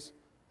heebie-jeebies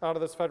out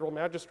of this federal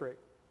magistrate.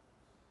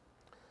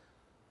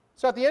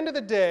 So at the end of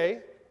the day,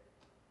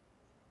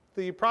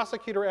 the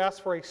prosecutor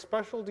asked for a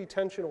special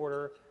detention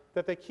order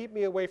that they keep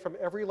me away from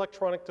every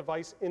electronic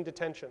device in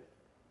detention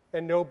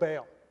and no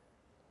bail.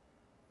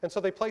 And so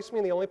they placed me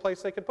in the only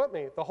place they could put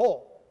me, the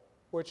hole,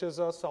 which is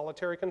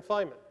solitary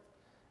confinement.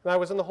 And I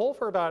was in the hole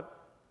for about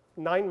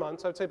 9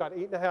 months, I would say about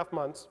 8.5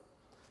 months.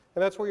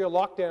 And that's where you're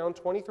locked down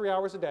 23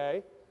 hours a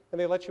day, and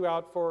they let you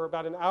out for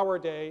about an hour a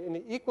day in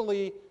an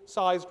equally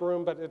sized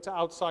room, but it's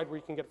outside where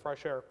you can get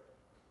fresh air.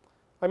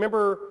 I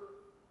remember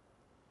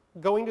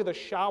going to the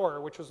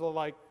shower, which was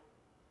like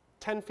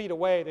 10 feet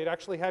away. They'd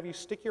actually have you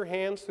stick your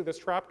hands through this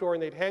trapdoor,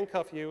 and they'd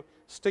handcuff you,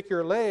 stick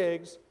your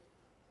legs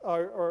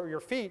or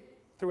your feet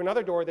through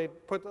another door.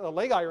 They'd put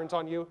leg irons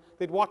on you.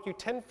 They'd walk you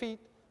 10 feet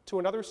to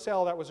another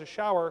cell that was a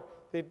shower.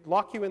 They'd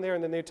lock you in there,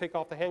 and then they'd take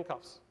off the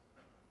handcuffs,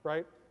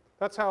 right?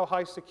 That's how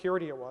high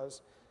security it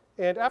was.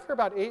 And after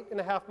about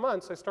 8.5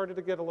 months, I started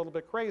to get a little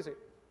bit crazy.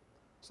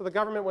 So the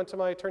government went to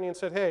my attorney and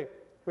said, hey,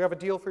 we have a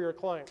deal for your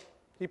client.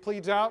 He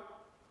pleads out,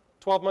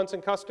 12 months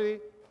in custody.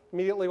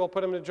 Immediately we'll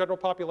put him in the general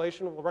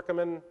population. We'll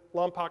recommend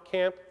Lompoc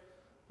Camp,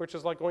 which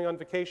is like going on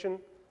vacation,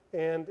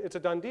 and it's a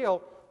done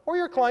deal. Or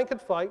your client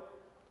could fight,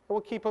 and we'll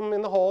keep him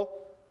in the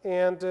hole.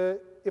 And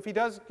if he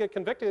does get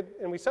convicted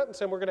and we sentence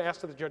him, we're going to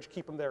ask the judge to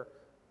keep him there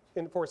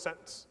for a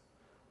sentence.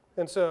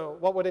 And so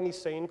what would any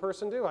sane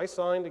person do? I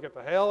signed to get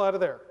the hell out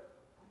of there.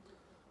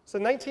 So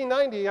in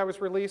 1990, I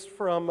was released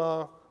from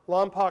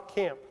Lompoc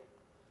Camp.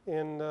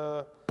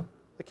 The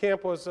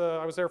camp was,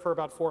 I was there for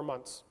about 4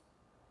 months.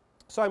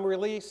 So I'm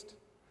released.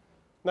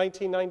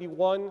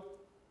 1991,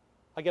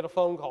 I get a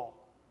phone call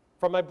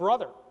from my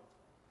brother,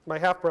 my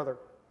half-brother.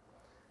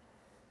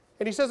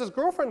 And he says his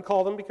girlfriend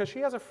called him because she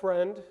has a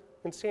friend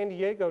in San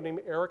Diego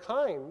named Eric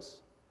Hines.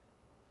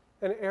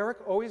 And Eric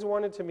always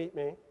wanted to meet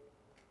me.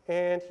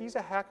 And he's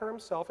a hacker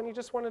himself, and he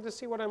just wanted to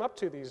see what I'm up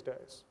to these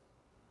days.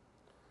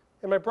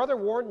 And my brother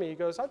warned me. He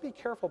goes, I'd be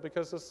careful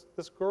because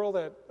this girl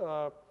that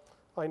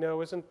I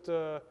know isn't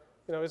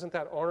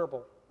that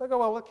honorable. I go,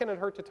 well, what can it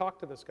hurt to talk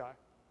to this guy?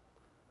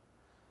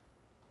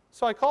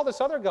 So I called this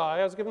other guy.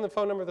 I was given the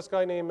phone number of this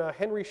guy named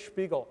Henry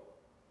Spiegel,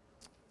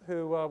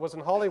 who was in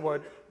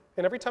Hollywood.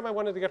 And every time I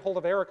wanted to get hold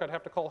of Eric, I'd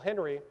have to call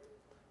Henry.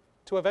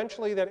 to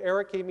eventually that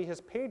Eric gave me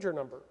his pager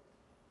number.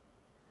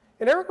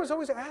 And Eric was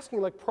always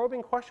asking like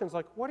probing questions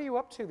like, what are you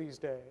up to these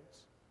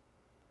days?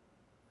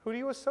 Who do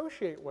you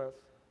associate with?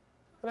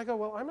 And I go,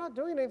 well, I'm not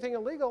doing anything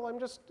illegal. I'm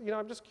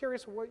just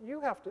curious what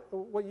you have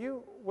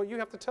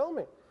to tell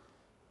me.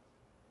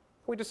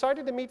 We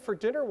decided to meet for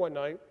dinner one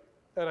night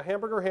at a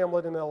Hamburger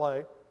Hamlet in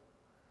LA.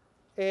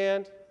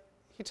 And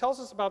he tells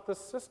us about this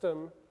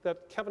system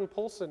that Kevin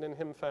Poulsen and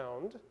him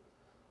found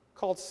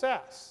called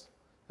SAS.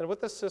 And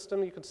with this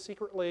system, you could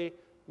secretly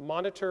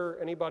monitor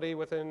anybody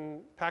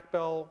within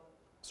Pac-Bell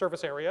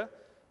service area,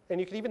 and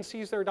you could even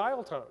seize their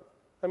dial tone.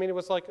 I mean, it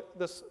was like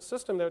this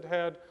system that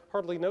had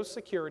hardly no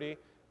security,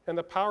 and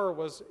the power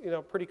was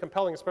pretty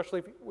compelling,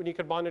 especially when you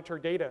could monitor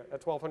data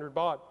at 1200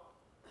 baud.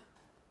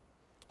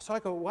 So I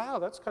go, wow,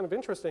 that's kind of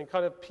interesting,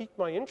 kind of piqued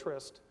my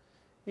interest,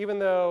 even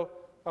though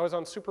I was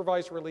on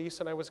supervised release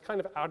and I was kind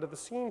of out of the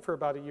scene for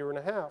about a year and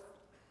a half.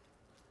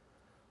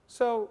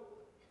 So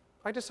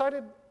I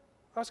decided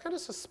I was kind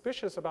of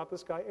suspicious about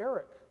this guy,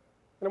 Eric,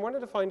 and I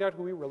wanted to find out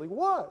who he really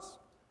was.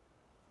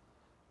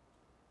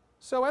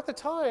 So at the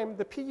time,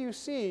 the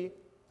PUC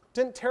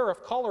didn't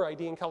tariff caller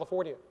ID in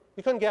California.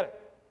 You couldn't get it.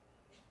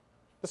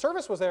 The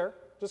service was there,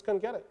 just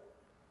couldn't get it.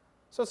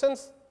 So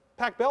since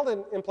Pac-Bell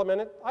didn't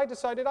implement it, I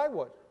decided I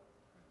would.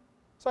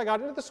 So I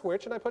got into the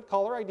switch and I put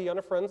caller ID on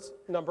a friend's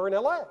number in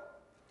LA.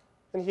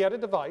 And he had a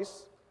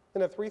device,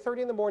 and at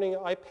 3:30 in the morning,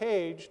 I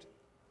paged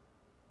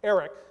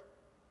Eric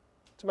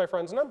to my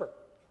friend's number,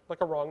 like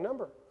a wrong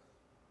number.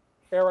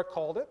 Eric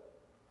called it,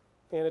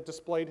 and it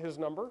displayed his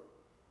number,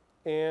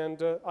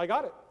 and I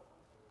got it.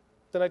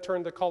 Then I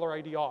turned the caller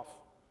ID off.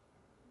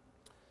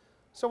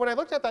 So when I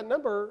looked at that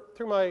number,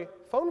 through my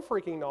phone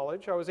freaking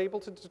knowledge, I was able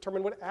to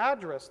determine what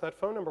address that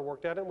phone number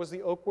worked at, and it was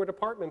the Oakwood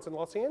Apartments in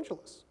Los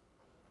Angeles.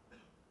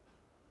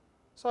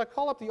 So I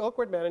call up the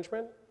Oakwood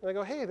management, and I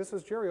go, hey, this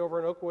is Jerry over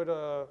in Oakwood,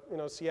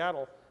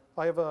 Seattle.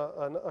 I have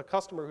a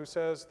customer who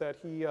says that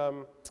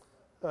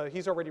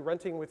he's already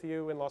renting with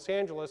you in Los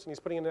Angeles, and he's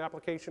putting in an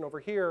application over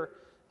here,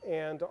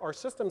 and our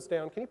system's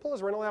down. Can you pull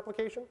his rental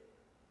application?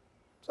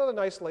 So the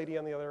nice lady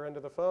on the other end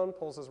of the phone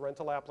pulls his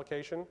rental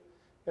application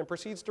and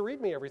proceeds to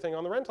read me everything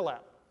on the rental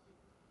app.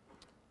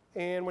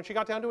 And when she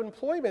got down to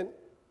employment,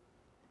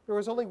 there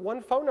was only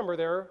one phone number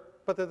there,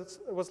 but it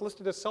was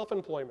listed as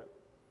self-employment.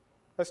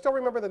 I still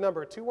remember the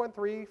number,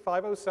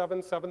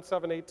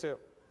 213-507-7782. And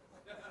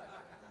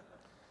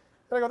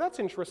I go, that's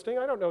interesting.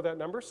 I don't know that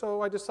number.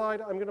 So I decide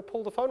I'm going to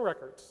pull the phone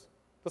records.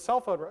 The cell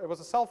phone, it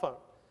was a cell phone.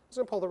 I was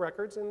going to pull the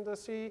records and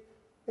see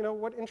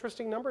what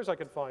interesting numbers I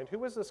could find.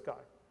 Who is this guy?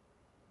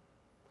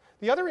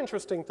 The other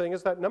interesting thing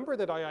is that number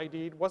that I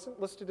ID'd wasn't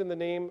listed in the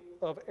name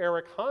of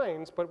Eric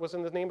Hines, but was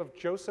in the name of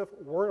Joseph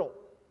Wernel.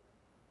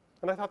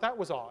 And I thought that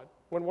was odd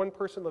when one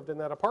person lived in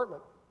that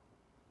apartment.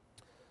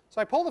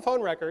 So I pull the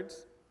phone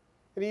records,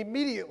 and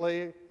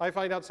immediately I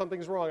find out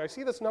something's wrong. I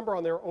see this number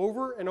on there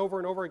over and over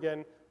and over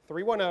again,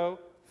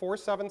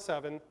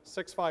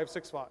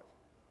 310-477-6565.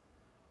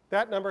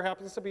 That number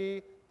happens to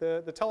be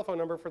the telephone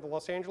number for the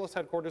Los Angeles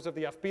headquarters of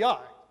the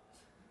FBI.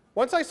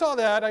 Once I saw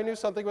that, I knew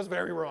something was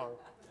very wrong.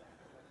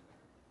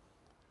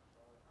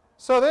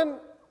 So then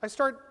I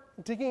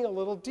start digging a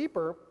little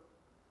deeper,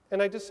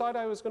 and I decide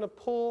I was going to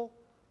pull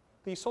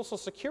the Social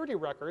Security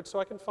record so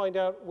I can find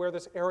out where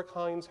this Eric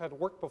Hines had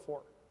worked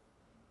before.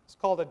 It's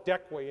called a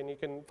DECWI, and you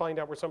can find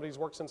out where somebody's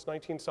worked since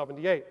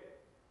 1978.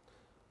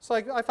 So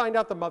I find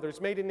out the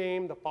mother's maiden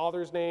name, the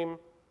father's name,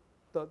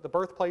 the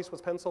birthplace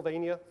was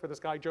Pennsylvania for this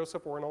guy,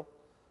 Joseph Wernel.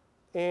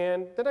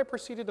 And then I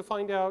proceeded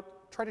to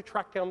try to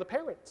track down the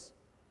parents.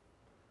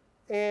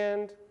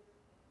 And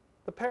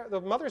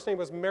the mother's name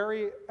was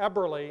Mary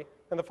Eberly,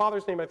 and the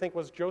father's name, I think,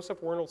 was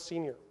Joseph Wernel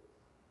Sr.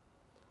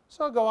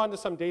 So I'll go on to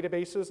some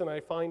databases, and I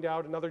find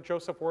out another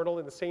Joseph Wernel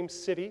in the same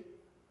city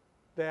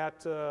that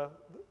the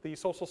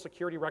Social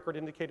Security record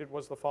indicated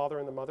was the father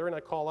and the mother. And I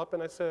call up,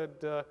 and I said,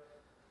 yeah,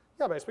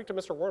 may I speak to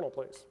Mr. Wernel,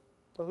 please?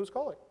 Well, who's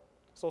calling?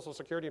 Social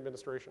Security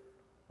Administration.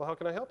 Well, how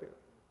can I help you?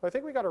 Well, I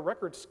think we got a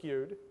record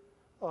skewed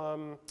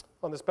on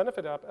this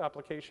benefit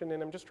application,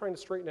 and I'm just trying to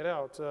straighten it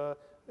out.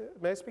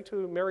 May I speak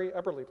to Mary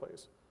Eberly,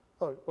 please?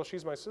 Oh, well,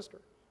 she's my sister.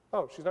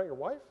 Oh, she's not your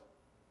wife?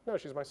 No,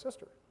 she's my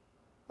sister.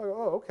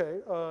 Oh, okay.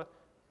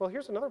 Well,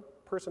 here's another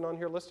person on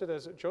here listed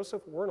as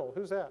Joseph Wernel.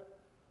 Who's that?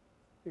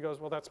 He goes,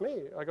 well, that's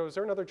me. I go, is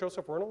there another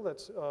Joseph Wernel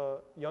that's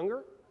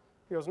younger?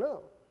 He goes,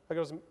 no. I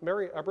goes,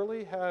 Mary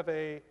Eberly have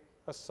a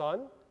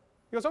son?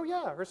 He goes, oh,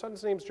 yeah, her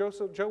son's name's Joe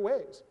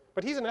Ways,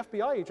 but he's an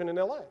FBI agent in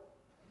LA.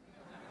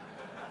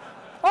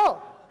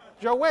 Oh,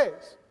 Joe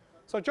Ways.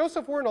 So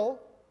Joseph Wernel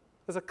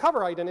is a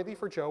cover identity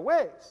for Joe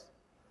Ways.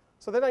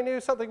 So then I knew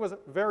something was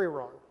very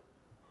wrong.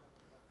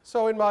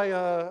 So in my,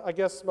 I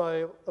guess,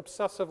 my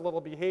obsessive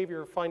little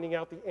behavior finding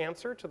out the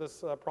answer to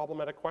this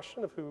problematic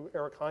question of who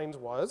Eric Hines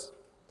was,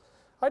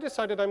 I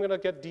decided I'm going to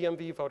get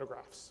DMV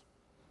photographs.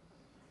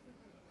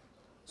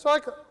 So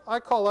I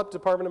call up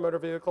Department of Motor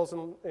Vehicles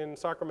in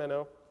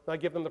Sacramento, and I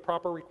give them the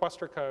proper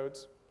requester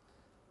codes,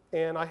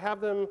 and I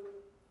have them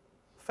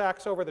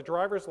fax over the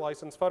driver's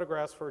license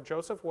photographs for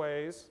Joseph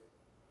Ways,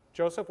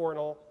 Joseph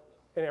Wernel,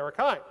 and Eric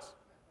Hines.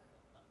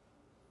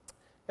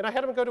 And I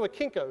had them go to a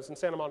Kinko's in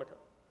Santa Monica.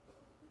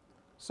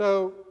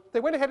 So they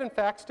went ahead and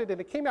faxed it,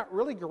 and it came out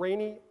really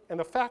grainy, and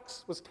the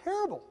fax was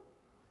terrible.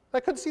 I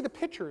couldn't see the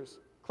pictures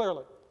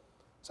clearly.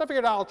 So I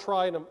figured I'll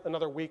try in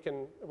another week,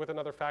 and with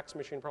another fax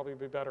machine probably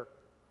be better.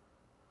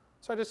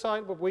 So I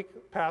decide a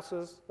week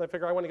passes, and I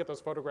figure I want to get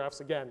those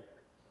photographs again.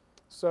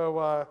 So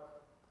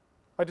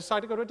I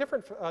decided to go to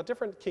a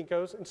different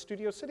Kinko's in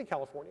Studio City,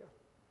 California.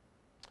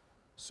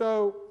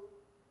 So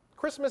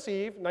Christmas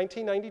Eve,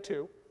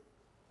 1992,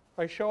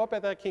 I show up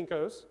at that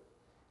Kinko's,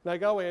 and I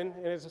go in,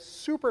 and it's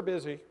super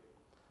busy,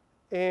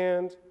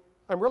 and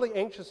I'm really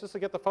anxious just to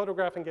get the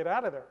photograph and get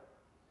out of there.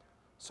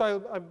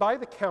 So I'm by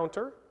the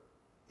counter,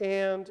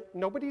 and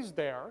nobody's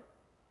there.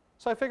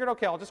 So I figured,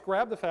 okay, I'll just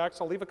grab the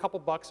fax, I'll leave a couple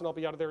bucks, and I'll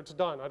be out of there. It's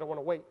done. I don't want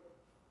to wait.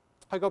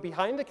 I go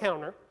behind the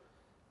counter.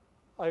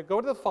 I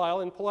go to the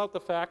file and pull out the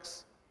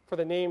fax for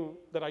the name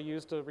that I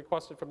used to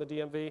request it from the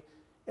DMV,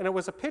 and it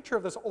was a picture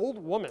of this old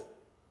woman,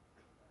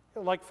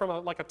 like from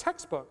a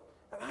textbook.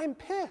 And I'm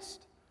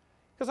pissed,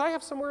 because I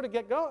have somewhere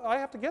to I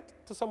have to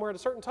get to somewhere at a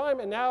certain time,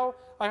 and now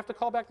I have to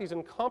call back these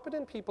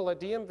incompetent people at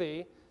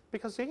DMV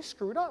because they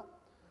screwed up.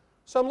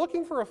 So I'm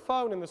looking for a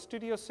phone in the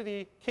Studio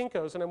City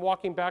Kinko's, and I'm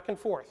walking back and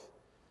forth,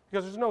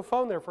 because there's no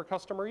phone there for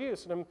customer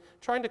use, and I'm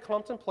trying to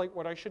contemplate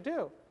what I should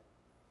do.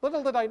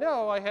 Little did I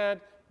know, I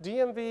had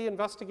DMV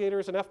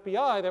investigators and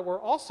FBI that were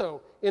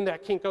also in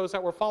that Kinko's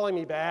that were following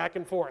me back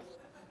and forth,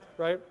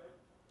 right?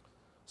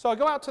 So I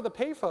go out to the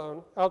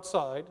payphone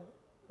outside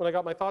when I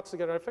got my thoughts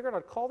together. I figured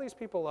I'd call these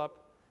people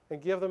up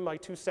and give them my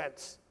 2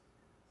 cents,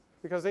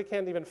 because they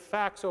can't even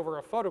fax over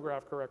a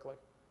photograph correctly.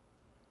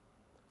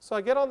 So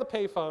I get on the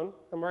payphone.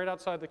 I'm right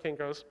outside the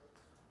Kinko's,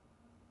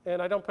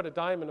 and I don't put a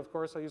dime in, of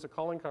course. I use a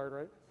calling card,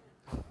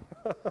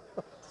 right?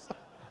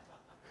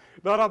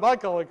 Not on my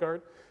calling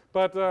card,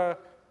 but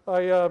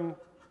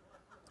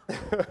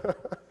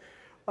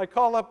I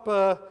call up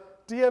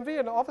DMV,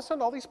 and all of a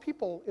sudden, all these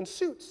people in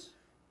suits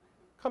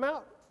come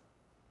out,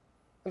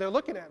 and they're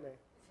looking at me.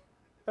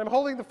 And I'm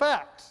holding the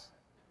fax.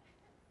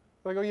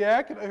 And I go,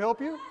 yeah, can I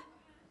help you?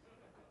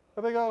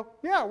 And they go,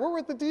 yeah, we're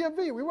with the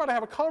DMV. We want to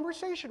have a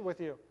conversation with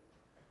you.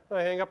 And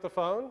I hang up the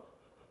phone,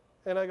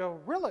 and I go,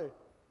 really?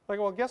 I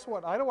go, well, guess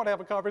what? I don't want to have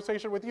a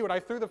conversation with you. And I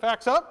threw the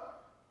fax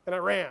up, and I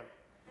ran.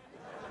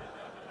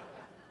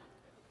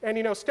 And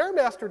you know,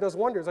 Stairmaster does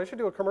wonders. I should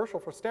do a commercial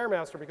for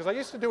Stairmaster, because I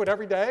used to do it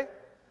every day,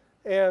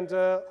 and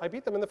I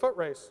beat them in the foot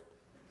race.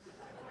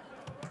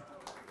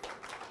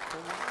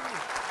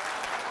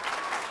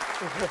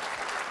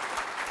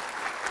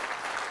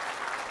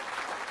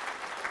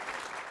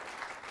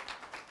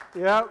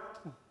 Yeah.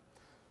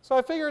 So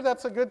I figured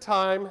that's a good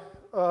time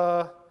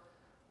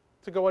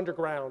to go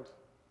underground.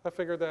 I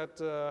figured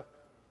that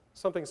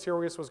something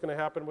serious was going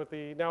to happen with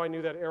the, now I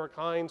knew that Eric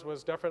Hines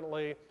was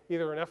definitely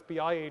either an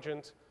FBI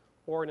agent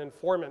or an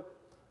informant,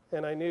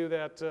 and I knew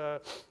that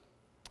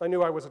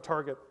I was a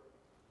target.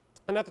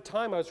 And at the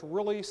time, I was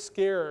really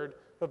scared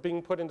of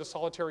being put into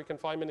solitary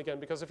confinement again,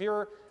 because if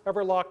you're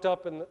ever locked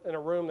up in a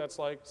room that's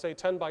like, say,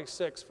 10 by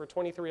 6 for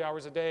 23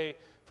 hours a day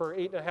for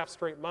 8.5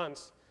 straight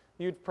months,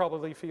 you'd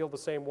probably feel the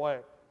same way.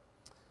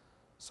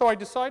 So I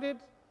decided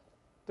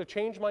to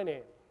change my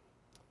name,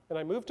 and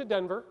I moved to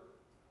Denver,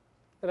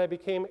 and I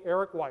became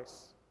Eric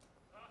Weiss.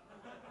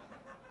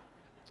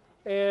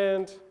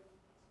 And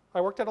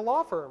I worked at a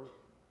law firm.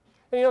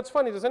 And you know, it's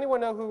funny, does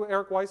anyone know who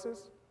Eric Weiss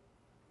is?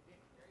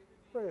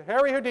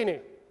 Harry Houdini.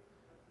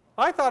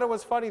 I thought it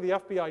was funny the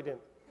FBI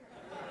didn't.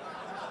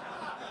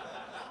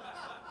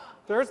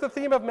 There's the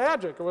theme of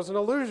magic. It was an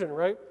illusion,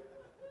 right?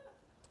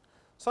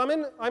 So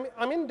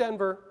I'm in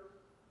Denver,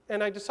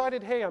 and I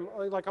decided, hey, I'm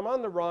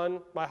on the run.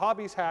 My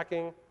hobby's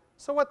hacking.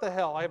 So what the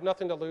hell? I have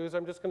nothing to lose.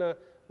 I'm just going to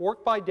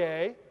work by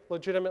day,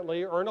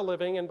 legitimately, earn a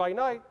living, and by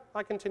night,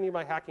 I continue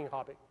my hacking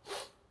hobby.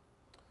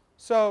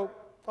 So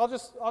I'll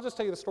just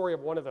tell you the story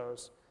of one of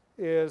those,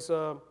 is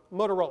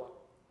Motorola.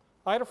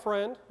 I had a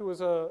friend who was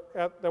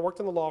that worked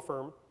in the law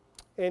firm,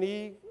 and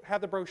he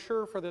had the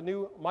brochure for the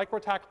new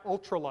Microtac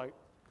Ultralight.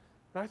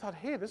 And I thought,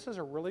 hey, this is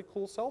a really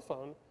cool cell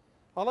phone.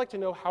 I'd like to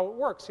know how it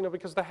works, you know,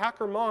 because the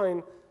hacker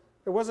mind,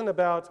 it wasn't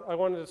about, I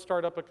wanted to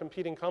start up a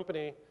competing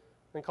company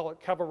and call it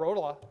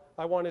Cavarola.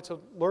 I wanted to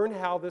learn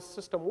how this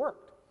system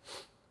worked.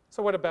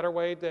 So what a better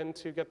way than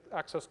to get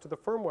access to the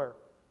firmware.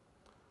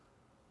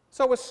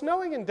 So it was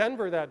snowing in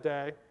Denver that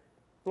day,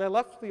 and I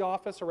left the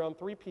office around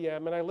 3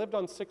 p.m., and I lived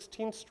on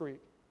 16th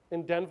Street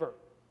in Denver.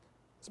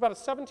 It's about a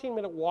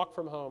 17-minute walk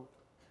from home.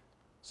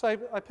 So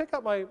I pick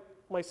up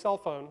my cell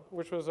phone,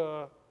 which was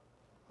a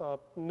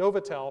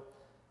Novatel,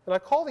 and I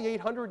call the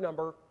 800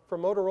 number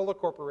from Motorola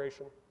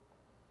Corporation.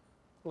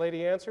 The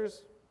lady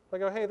answers. I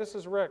go, hey, this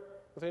is Rick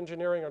with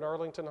engineering on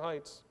Arlington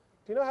Heights.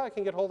 Do you know how I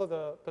can get hold of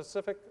the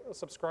Pacific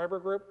subscriber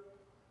group,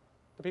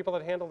 the people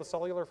that handle the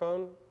cellular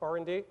phone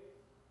R&D?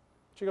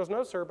 She goes,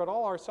 no, sir, but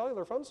all our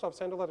cellular phone stuff's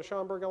handled out of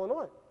Schaumburg,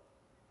 Illinois.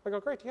 I go,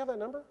 great, do you have that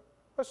number?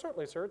 Oh,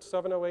 certainly, sir, it's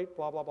 708,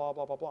 blah, blah, blah,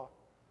 blah, blah, blah.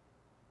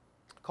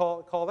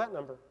 Call that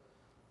number.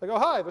 I go,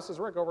 hi, this is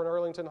Rick over in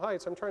Arlington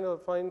Heights. I'm trying to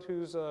find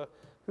who's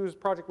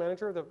project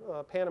manager of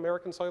the Pan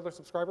American Cellular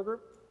Subscriber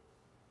Group.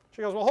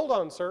 She goes, well, hold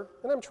on, sir.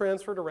 And I'm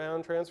transferred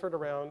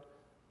around.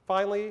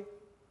 Finally,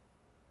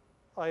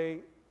 I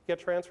get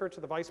transferred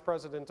to the vice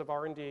president of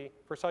R&D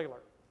for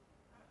cellular.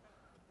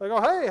 I go,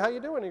 hey, how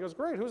you doing? He goes,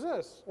 great, who's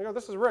this? I go,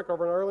 this is Rick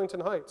over in Arlington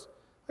Heights.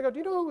 I go, do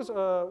you know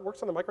who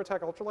works on the Microtech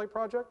Ultralight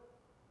project?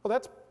 Well,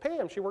 that's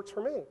Pam, she works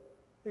for me.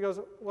 He goes,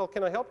 well,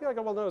 can I help you? I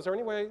go, well, no, is there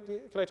any way,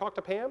 can I talk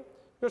to Pam?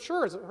 He goes,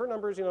 sure, her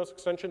number is,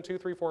 extension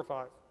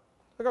 2345.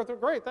 I go,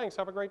 great, thanks,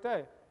 have a great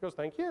day. He goes,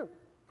 thank you.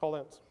 Call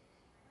ends.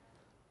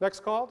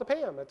 Next call to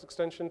Pam, that's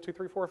extension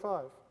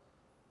 2345.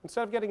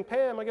 Instead of getting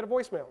Pam, I get a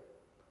voicemail.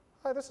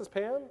 Hi, this is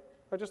Pam.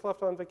 I just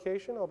left on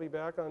vacation. I'll be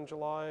back on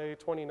July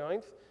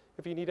 29th.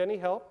 If you need any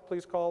help,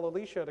 please call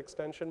Alicia at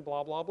extension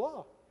blah, blah,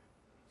 blah.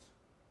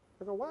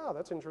 I go, wow,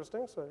 that's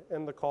interesting. So I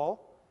end the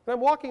call. And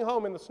I'm walking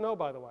home in the snow,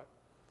 by the way.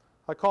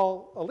 I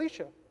call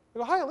Alicia. I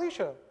go, hi,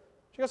 Alicia.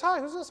 She goes, hi,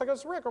 who's this? I go,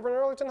 it's Rick over in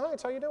Arlington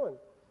Heights. How you doing?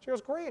 She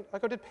goes, great. I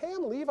go, did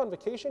Pam leave on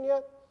vacation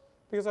yet?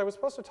 Because I was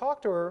supposed to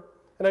talk to her,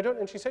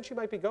 and she said she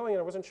might be going, and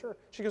I wasn't sure.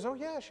 She goes, oh,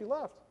 yeah, she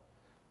left.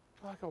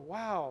 I go,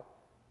 wow.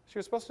 She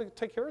was supposed to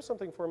take care of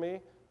something for me,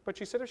 but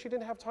she said if she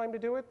didn't have time to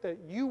do it, that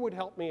you would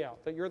help me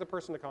out, that you're the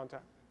person to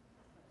contact.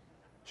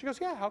 She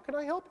goes, yeah, how can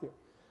I help you?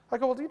 I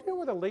go, well, do you know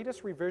where the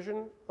latest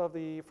revision of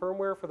the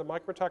firmware for the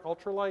Microtech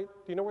Ultralight,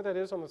 do you know where that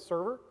is on the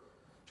server?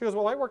 She goes,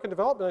 well, I work in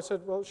development. I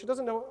said, well, she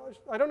doesn't know,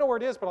 I don't know where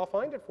it is, but I'll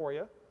find it for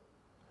you.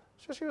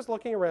 So she was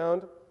looking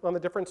around on the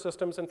different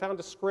systems and found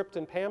a script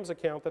in Pam's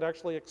account that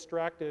actually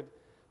extracted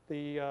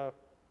the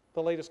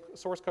latest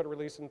source code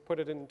release and put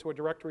it into a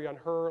directory on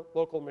her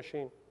local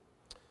machine.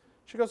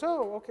 She goes,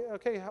 oh,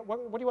 okay,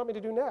 what do you want me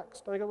to do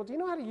next? And I go, well, do you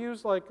know how to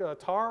use like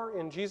tar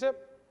in gzip?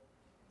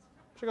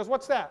 She goes,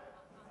 what's that?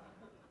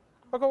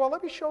 I go, well,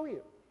 let me show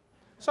you.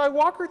 So I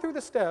walk her through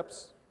the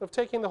steps of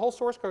taking the whole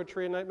source code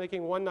tree and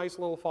making one nice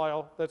little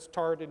file that's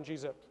tarred in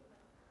gzip.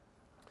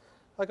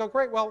 I go,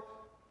 great, well, you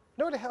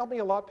know what would help me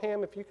a lot,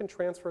 Pam, if you can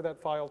transfer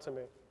that file to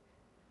me?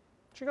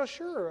 She goes,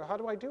 sure, how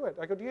do I do it?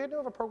 I go, do you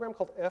know of a program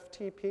called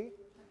FTP?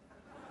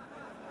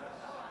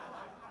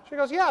 She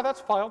goes, yeah,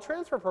 that's file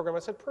transfer program. I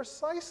said,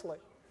 precisely.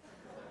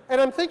 And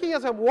I'm thinking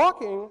as I'm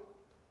walking,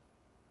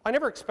 I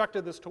never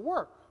expected this to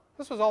work.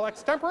 This was all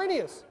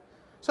extemporaneous.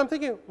 So I'm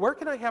thinking, where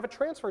can I have it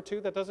transferred to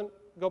that doesn't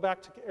go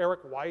back to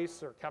Eric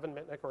Weiss or Kevin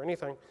Mitnick or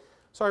anything?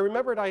 So I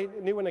remembered I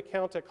knew an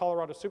account at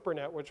Colorado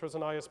SuperNet, which was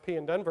an ISP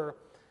in Denver.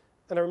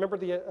 And I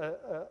remembered the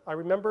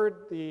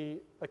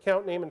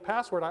account name and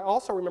password. I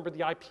also remembered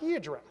the IP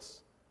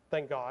address,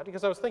 thank God,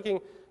 because I was thinking,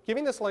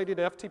 giving this lady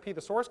to FTP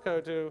the source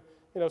code to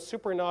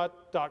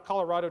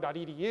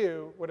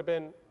supernaut.colorado.edu would have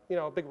been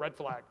a big red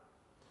flag.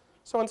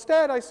 So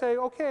instead, I say,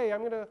 OK,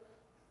 I'm going to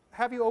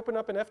have you open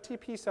up an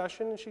FTP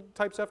session. And she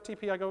types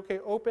FTP. I go, OK,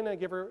 open, and I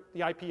give her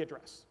the IP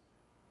address.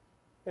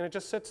 And it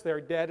just sits there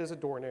dead as a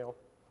doornail.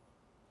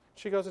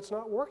 She goes, it's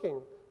not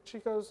working. She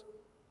goes,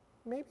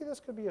 maybe this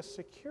could be a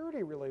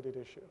security-related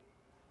issue.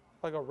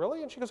 I go,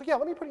 really? And she goes, yeah,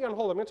 let me put you on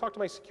hold. I'm going to talk to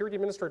my security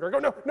administrator. I go,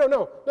 no, no,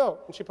 no, no.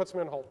 And she puts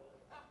me on hold.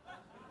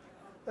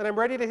 And I'm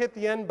ready to hit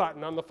the end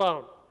button on the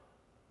phone,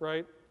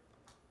 right?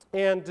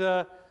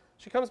 And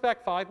she comes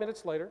back 5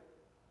 minutes later.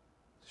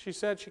 She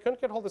said she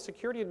couldn't get hold of the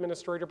security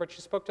administrator, but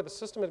she spoke to the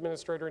system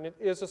administrator, and it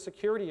is a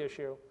security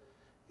issue.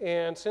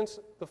 And since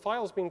the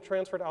file is being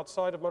transferred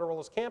outside of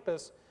Motorola's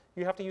campus,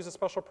 you have to use a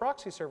special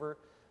proxy server.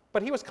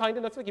 But he was kind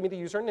enough to give me the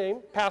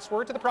username,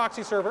 password to the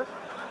proxy server.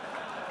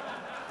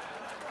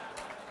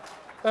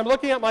 I'm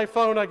looking at my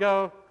phone, I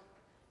go,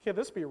 can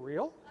this be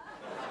real?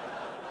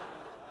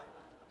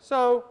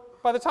 So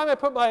by the time I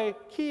put my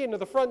key into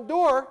the front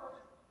door,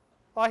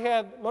 I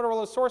had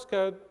Motorola's source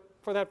code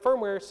for that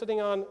firmware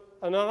sitting on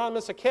an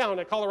anonymous account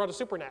at Colorado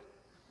SuperNet,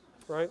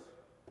 right?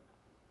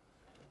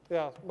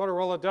 Yeah,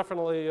 Motorola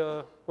definitely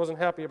wasn't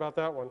happy about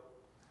that one.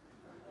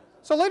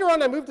 So later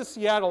on, I moved to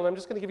Seattle, and I'm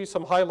just going to give you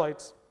some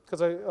highlights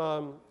because I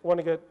want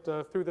to get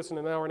through this in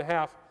an hour and a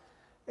half.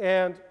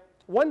 And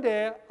one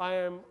day, I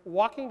am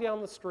walking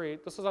down the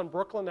street. This is on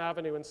Brooklyn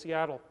Avenue in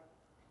Seattle,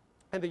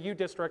 in the U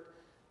District.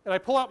 And I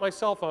pull out my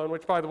cell phone,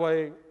 which, by the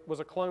way, was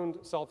a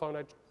cloned cell phone.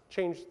 I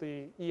changed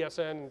the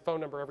ESN phone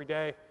number every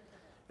day.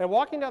 And I'm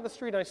walking down the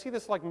street, and I see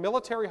this like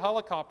military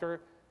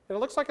helicopter, and it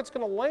looks like it's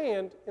going to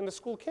land in the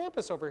school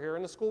campus over here,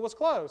 and the school was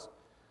closed.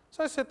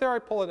 So I sit there, I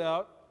pull it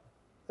out,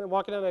 and I'm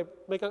walking down, and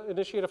I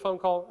initiate a phone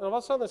call, and all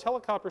of a sudden this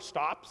helicopter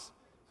stops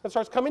and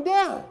starts coming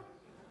down.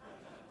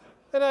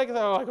 And I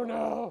go,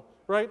 no,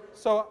 right?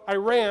 So I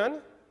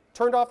ran,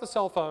 turned off the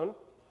cell phone,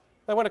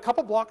 I went a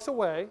couple blocks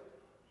away.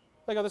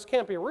 I go, this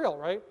can't be real,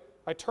 right?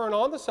 I turn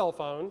on the cell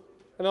phone,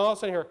 and all of a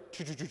sudden I hear,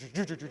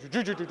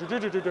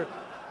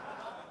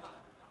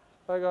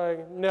 I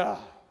go, no,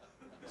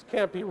 this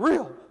can't be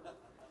real.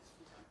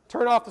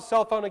 Turn off the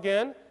cell phone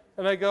again,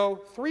 and I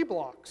go 3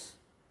 blocks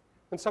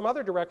in some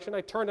other direction.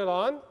 I turn it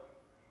on.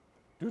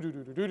 I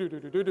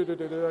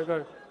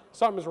go,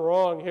 something's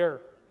wrong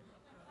here.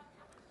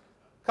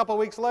 A couple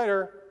weeks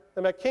later,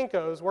 I'm at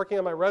Kinko's working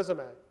on my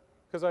resume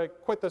because I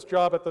quit this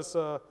job at this,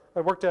 I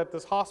worked at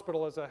this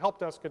hospital as a help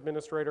desk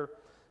administrator,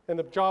 and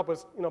the job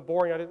was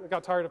boring. I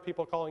got tired of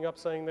people calling up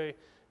saying they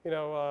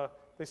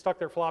They stuck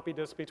their floppy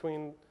disk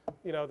between,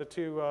 the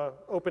two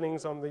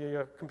openings on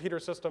the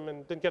computer system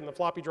and didn't get in the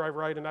floppy drive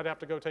right, and I'd have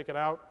to go take it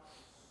out.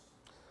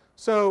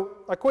 So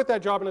I quit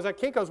that job, and as at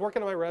Keynote, I was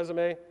working on my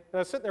resume, and I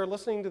was sitting there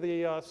listening to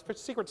the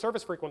Secret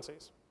Service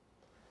frequencies.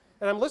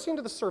 And I'm listening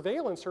to the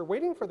surveillancer,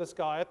 waiting for this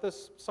guy at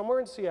somewhere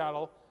in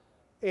Seattle,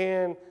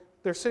 and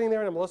they're sitting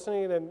there, and I'm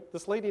listening, and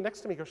this lady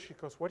next to me she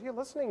goes, "What are you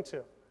listening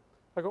to?"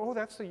 I go, "Oh,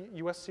 that's the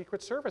U.S.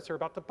 Secret Service. They're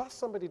about to bust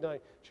somebody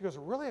tonight." She goes,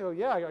 "Really?" I go,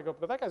 "Yeah." I go,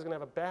 "But that guy's going to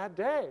have a bad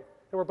day."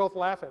 And we're both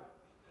laughing.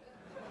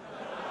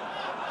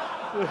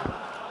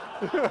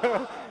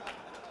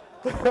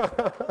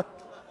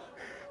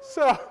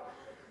 So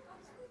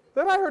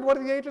then I heard one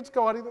of the agents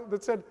go on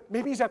that said,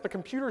 "Maybe he's at the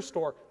computer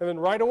store." And then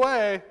right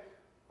away,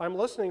 I'm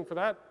listening for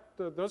that.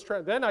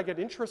 Then I get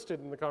interested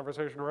in the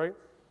conversation, right?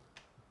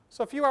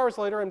 So a few hours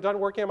later, I'm done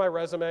working on my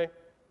resume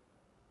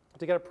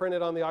to get it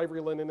printed on the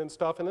ivory linen and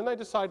stuff, and then I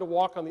decide to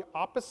walk on the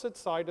opposite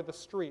side of the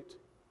street,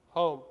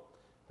 home.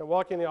 And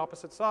walking the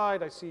opposite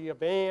side, I see a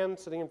van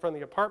sitting in front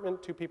of the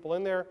apartment, 2 people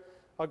in there.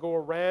 I go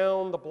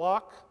around the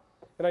block,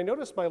 and I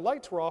noticed my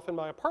lights were off in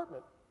my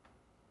apartment.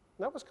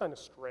 And that was kind of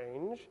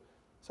strange.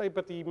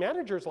 But the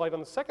manager's light on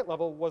the second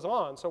level was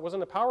on, so it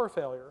wasn't a power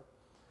failure.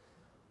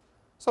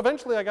 So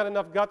eventually I got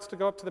enough guts to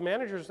go up to the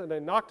manager's, and I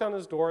knocked on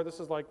his door. This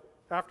is like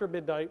after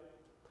midnight.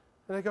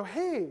 And I go,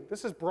 "Hey,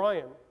 this is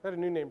Brian." I had a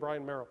new name,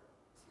 Brian Merrill.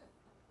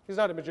 He's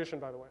not a magician,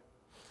 by the way.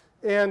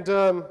 And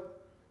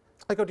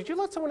I go, "Did you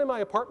let someone in my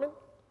apartment?"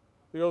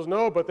 He goes,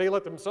 "No, but they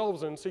let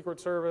themselves in, Secret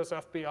Service,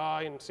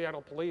 FBI, and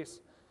Seattle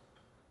Police.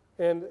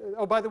 And,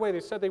 oh, by the way,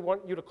 they said they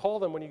want you to call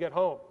them when you get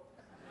home."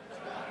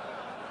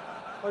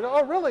 I go,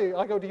 "Oh, really?"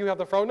 I go, "Do you have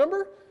the phone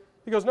number?"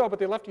 He goes, "No, but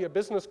they left you a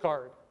business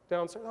card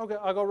downstairs." Okay,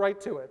 I'll go right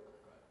to it.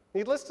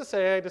 Needless to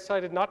say, I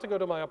decided not to go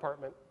to my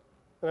apartment,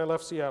 and I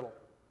left Seattle.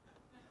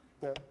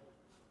 Yeah.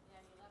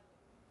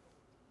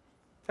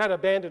 I had to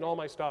abandon all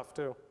my stuff,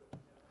 too.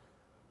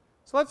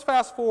 So let's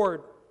fast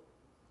forward.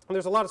 And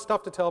there's a lot of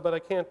stuff to tell, but I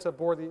can't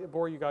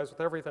bore you guys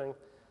with everything.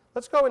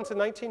 Let's go into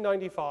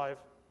 1995.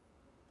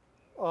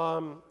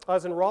 I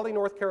was in Raleigh,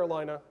 North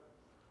Carolina.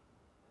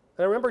 And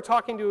I remember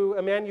talking to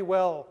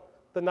Emmanuel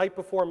the night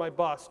before my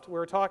bust. I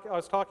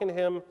was talking to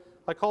him.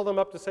 I called him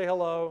up to say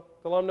hello,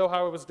 to let him know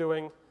how I was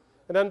doing.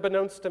 And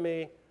unbeknownst to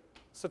me,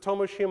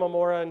 Satomu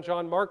Shimomura and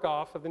John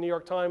Markoff of the New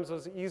York Times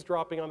was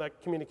eavesdropping on that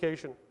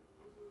communication.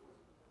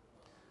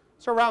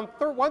 So around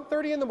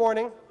 1:30 in the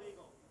morning,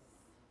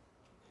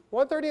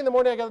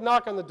 I got a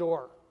knock on the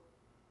door.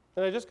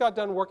 And I just got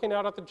done working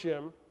out at the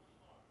gym.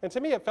 And to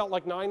me, it felt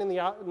like 9 in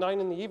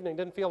the evening. It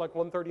didn't feel like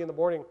 1:30 in the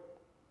morning.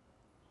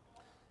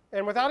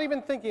 And without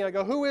even thinking, I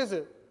go, "Who is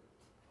it?"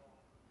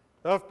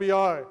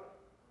 "FBI."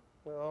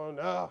 "Oh,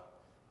 no."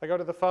 I go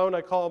to the phone.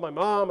 I call my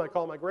mom. I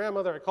call my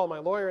grandmother. I call my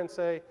lawyer and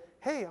say,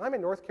 "Hey, I'm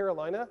in North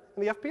Carolina,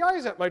 and the FBI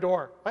is at my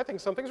door. I think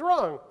something's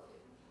wrong."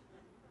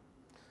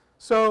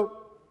 So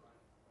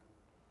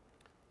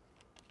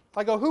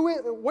I go,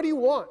 "What do you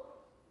want?"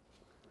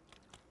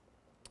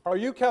 "Are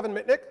you Kevin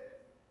Mitnick?"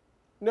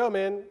 "No,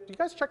 man. Do you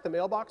guys check the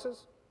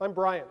mailboxes?" "I'm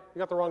Brian. You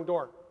got the wrong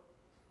door."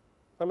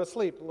 "I'm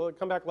asleep.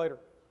 Come back later."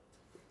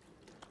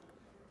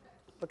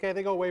 Okay,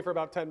 they go away for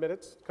about 10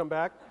 minutes. Come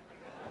back.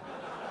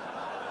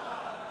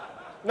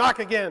 Knock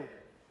again.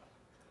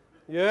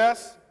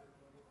 "Yes."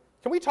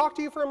 "Can we talk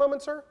to you for a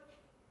moment, sir?"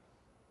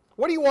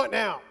 "What do you want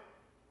now?"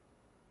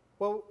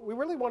 "Well, we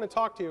really want to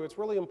talk to you. It's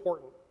really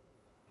important."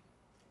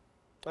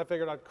 I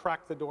figured I'd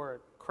crack the door.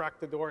 I'd crack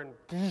the door, and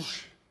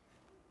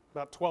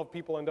about 12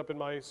 people end up in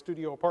my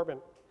studio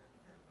apartment.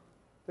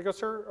 They go,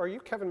 "Sir, are you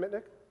Kevin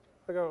Mitnick?"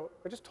 I go,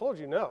 "I just told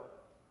you no."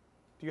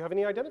 "Do you have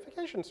any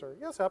identification, sir?"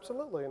 "Yes,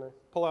 absolutely." And I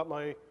pull out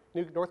my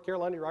new North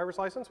Carolina driver's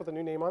license with a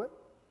new name on it.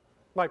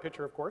 My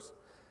picture, of course.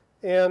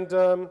 And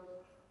the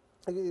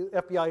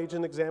FBI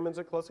agent examines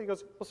it closely. He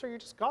goes, "Well, sir, you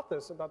just got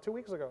this about 2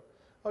 weeks ago."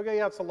 "Okay,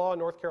 yeah, it's the law in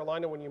North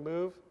Carolina when you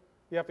move.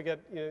 You have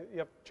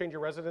to change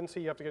your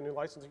residency. You have to get a new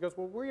license." He goes,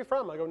 "Well, where are you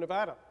from?" I go,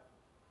 "Nevada."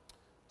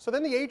 So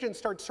then the agent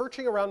starts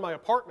searching around my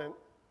apartment.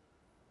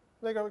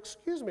 And they go,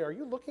 "Excuse me, are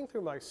you looking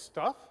through my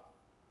stuff?"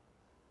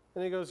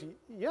 And he goes,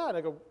 "Yeah." And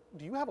I go,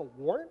 "Do you have a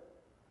warrant?"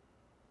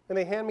 And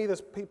they hand me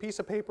this piece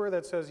of paper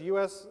that says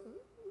US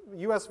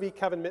v.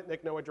 Kevin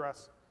Mitnick, no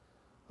address.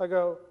 I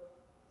go,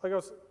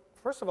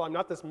 "First of all, I'm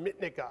not this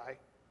Mitnick guy.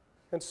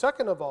 And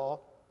second of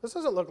all, this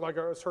doesn't look like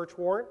a search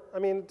warrant. I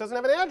mean, it doesn't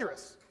have an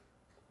address."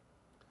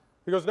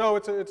 He goes, "No,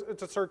 it's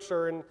a search,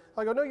 sir." And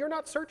I go, "No, you're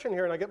not searching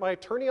here." And I get my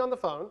attorney on the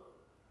phone.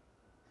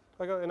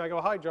 I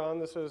go, "Hi, John.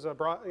 This is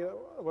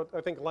what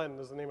I think Len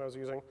is the name I was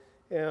using."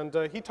 And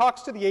he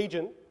talks to the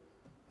agent,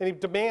 and he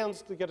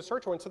demands to get a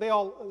search warrant.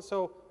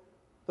 So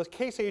the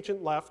case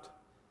agent left.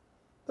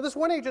 But this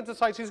one agent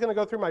decides he's going to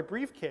go through my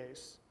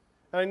briefcase.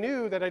 And I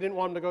knew that I didn't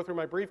want him to go through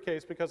my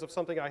briefcase because of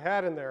something I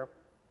had in there,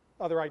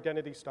 other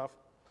identity stuff.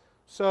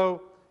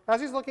 So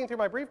as he's looking through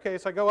my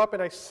briefcase, I go up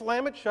and I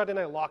slam it shut and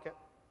I lock it.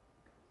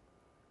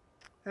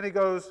 And he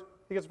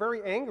gets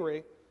very angry.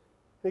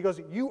 And he goes,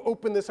 "You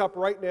open this up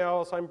right now,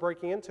 else I'm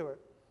breaking into it."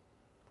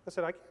 I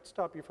said, "I can't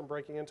stop you from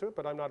breaking into it,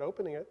 but I'm not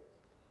opening it."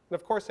 And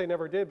of course, they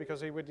never did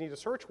because they would need a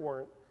search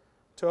warrant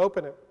to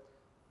open it.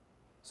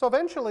 So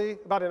eventually,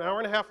 about an hour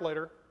and a half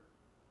later,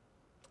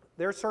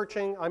 they're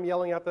searching. I'm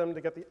yelling at them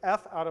to get the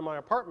F out of my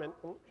apartment,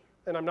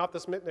 and I'm not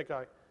this Mitnick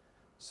guy.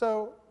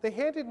 So they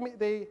handed me,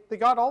 they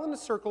got all in a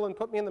circle and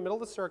put me in the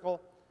middle of the circle,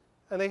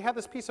 and they had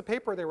this piece of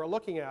paper they were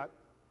looking at,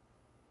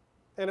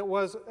 and it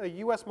was a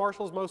U.S.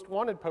 Marshals Most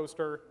Wanted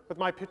poster with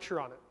my picture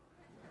on it.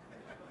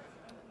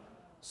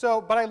 So,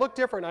 but I looked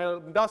different. I had a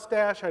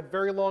mustache, I had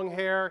very long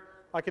hair.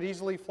 I could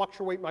easily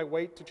fluctuate my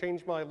weight to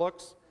change my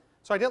looks.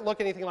 So I didn't look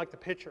anything like the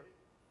picture.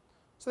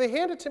 So they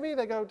hand it to me,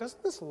 they go,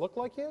 doesn't this look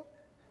like you?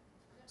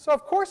 So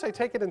of course I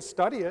take it and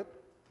study it.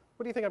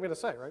 What do you think I'm going to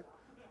say, right?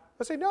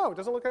 I say, no, it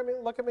doesn't look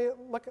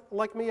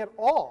like me at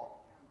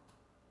all.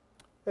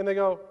 And they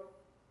go,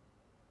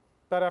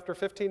 about after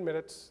 15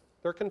 minutes,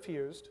 they're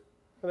confused.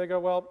 And they go,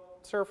 well,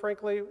 sir,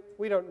 frankly,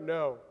 we don't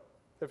know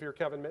if you're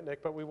Kevin Mitnick,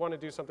 but we want to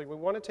do something. We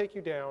want to take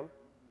you down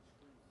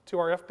to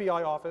our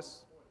FBI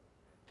office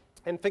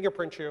and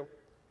fingerprint you,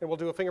 and we'll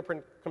do a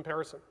fingerprint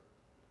comparison.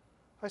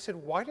 I said,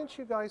 why didn't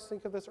you guys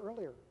think of this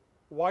earlier?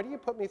 Why do you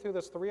put me through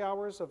this 3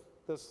 hours of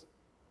this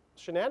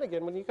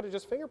shenanigan when you could have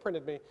just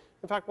fingerprinted me?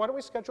 In fact, why don't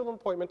we schedule an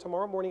appointment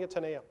tomorrow morning at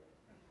 10 a.m.?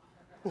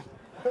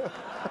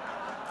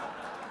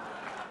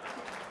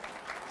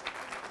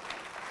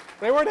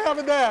 They weren't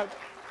having that.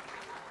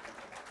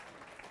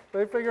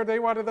 They figured they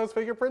wanted those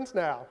fingerprints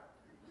now.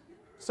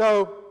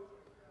 So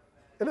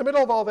in the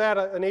middle of all that,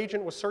 an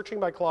agent was searching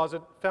my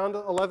closet, found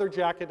a leather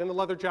jacket. In the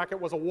leather jacket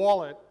was a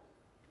wallet.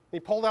 He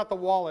pulled out the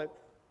wallet,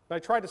 and I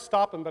tried to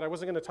stop him, but I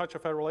wasn't going to touch a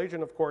federal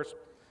agent, of course.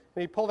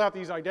 And he pulled out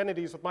these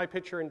identities with my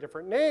picture and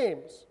different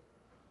names.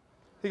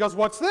 He goes,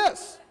 what's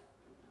this?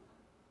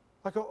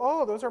 I go,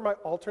 oh, those are my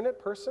alternate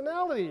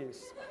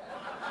personalities.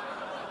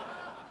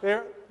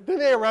 Then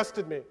they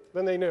arrested me.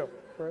 Then they knew,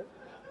 right?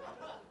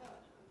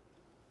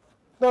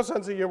 No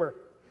sense of humor.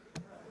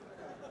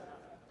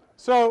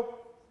 So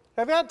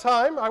at that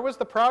time, I was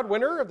the proud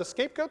winner of the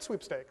Scapegoat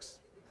Sweepstakes.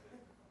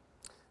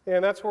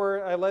 And that's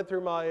where I led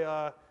through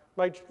my,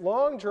 my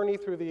long journey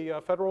through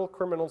the federal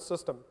criminal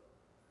system.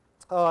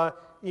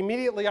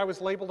 Immediately, I was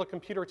labeled a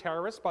computer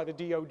terrorist by the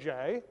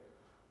DOJ,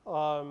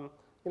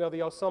 you know, the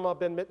Osama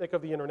bin Mitnick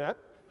of the internet.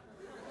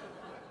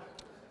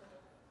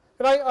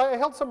 And I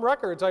held some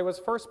records. I was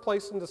first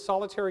placed into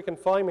solitary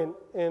confinement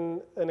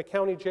in a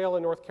county jail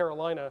in North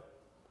Carolina,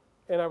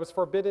 and I was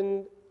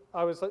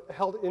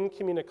held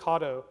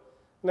incommunicado.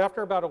 And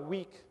after about a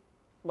week,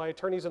 my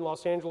attorneys in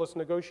Los Angeles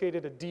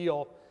negotiated a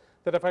deal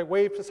that if I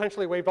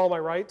essentially waived all my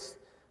rights,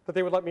 that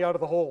they would let me out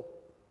of the hole.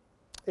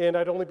 And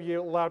I'd only be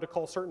allowed to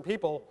call certain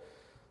people.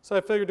 So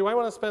I figured, do I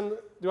want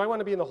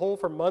to be in the hole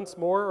for months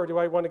more, or do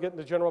I want to get in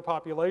the general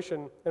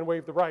population and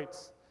waive the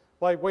rights?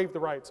 Well, I waived the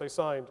rights, I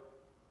signed.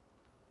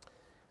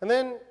 And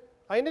then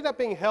I ended up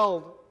being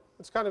held,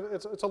 it's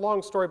a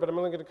long story, but I'm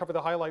only going to cover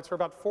the highlights, for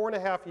about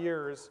 4.5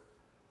 years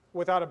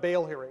without a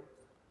bail hearing,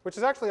 which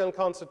is actually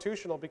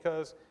unconstitutional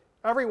because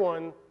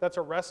everyone that's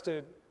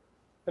arrested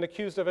and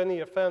accused of any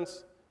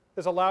offense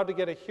is allowed to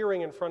get a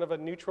hearing in front of a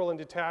neutral and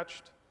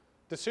detached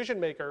decision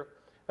maker.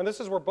 And this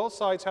is where both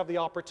sides have the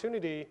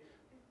opportunity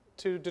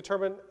to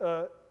determine,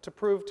 to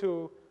prove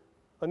to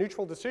a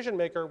neutral decision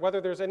maker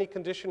whether there's any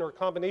condition or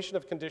combination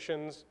of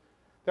conditions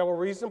that will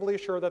reasonably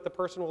assure that the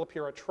person will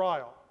appear at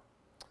trial.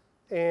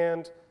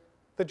 And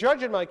the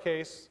judge in my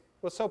case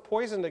was so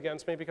poisoned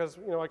against me because,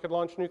 you know, I could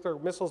launch nuclear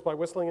missiles by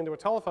whistling into a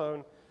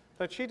telephone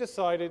that she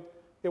decided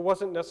it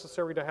wasn't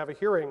necessary to have a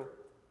hearing. And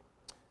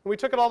we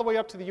took it all the way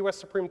up to the US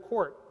Supreme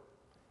Court.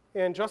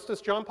 And Justice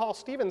John Paul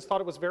Stevens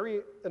thought it was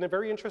a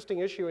very interesting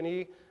issue, and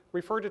he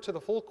referred it to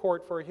the full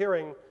court for a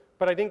hearing,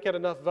 but I didn't get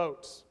enough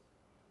votes.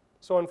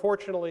 So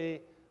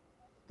unfortunately,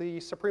 the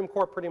Supreme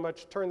Court pretty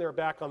much turned their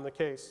back on the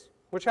case,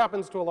 which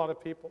happens to a lot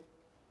of people.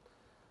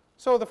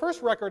 So the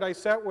first record I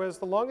set was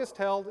the longest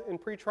held in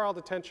pretrial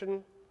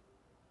detention,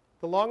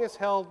 the longest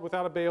held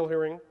without a bail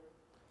hearing,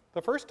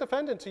 the first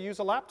defendant to use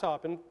a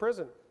laptop in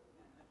prison.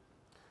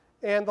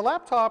 And the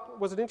laptop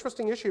was an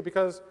interesting issue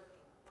because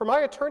for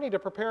my attorney to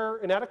prepare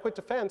an adequate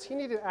defense, he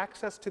needed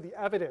access to the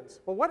evidence.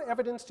 Well, what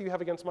evidence do you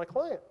have against my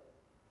client?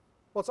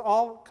 Well, it's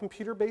all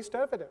computer-based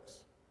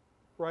evidence,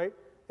 right?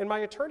 And my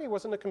attorney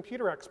wasn't a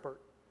computer expert.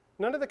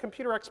 None of the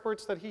computer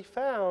experts that he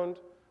found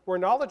were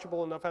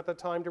knowledgeable enough at the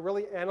time to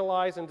really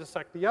analyze and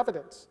dissect the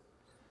evidence.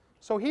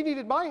 So he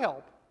needed my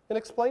help in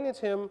explaining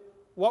to him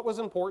what was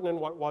important and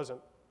what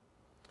wasn't.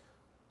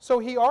 So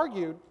he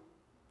argued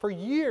for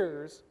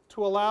years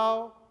to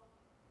allow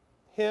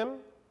him,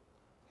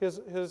 his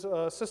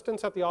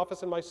assistants at the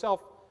office, and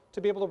myself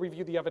to be able to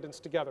review the evidence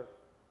together.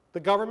 The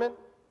government,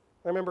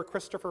 I remember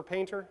Christopher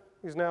Painter,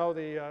 who's now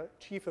the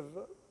chief of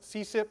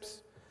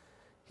CSIPs,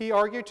 he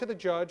argued to the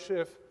judge,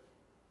 if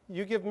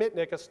you give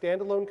Mitnick a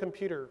standalone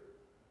computer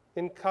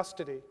in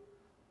custody,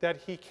 that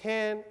he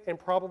can and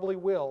probably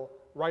will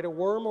write a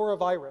worm or a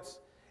virus,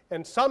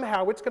 and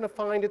somehow it's going to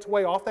find its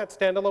way off that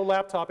standalone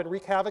laptop and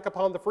wreak havoc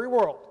upon the free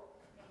world.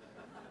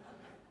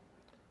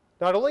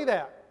 Not only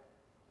that,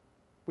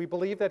 we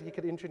believe that he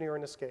could engineer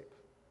an escape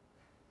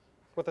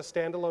with a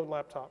standalone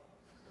laptop.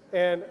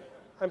 And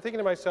I'm thinking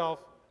to myself,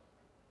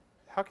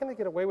 how can they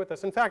get away with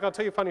this? In fact, I'll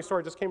tell you a funny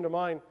story just came to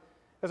mind.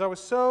 As I was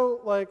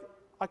so, like,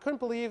 I couldn't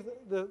believe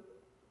the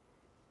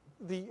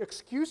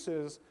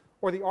excuses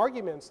or the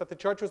arguments that the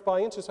judge was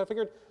buying into, so I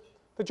figured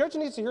the judge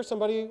needs to hear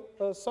somebody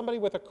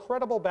with a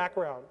credible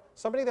background,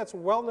 somebody that's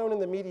well known in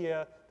the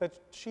media that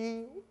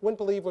she wouldn't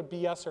believe would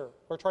BS her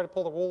or try to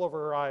pull the wool over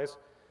her eyes.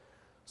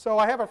 So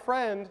I have a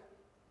friend,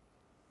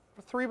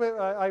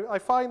 I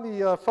find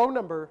the phone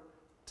number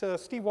to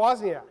Steve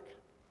Wozniak.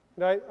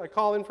 And I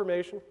call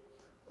information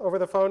over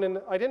the phone, and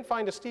I didn't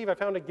find a Steve, I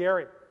found a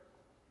Gary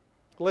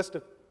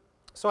listed.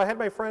 So I had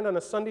my friend on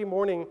a Sunday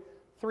morning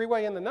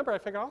three-way in the number. I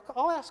figured,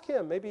 I'll ask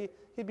him. Maybe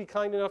he'd be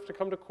kind enough to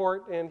come to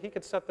court and he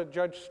could set the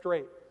judge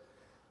straight.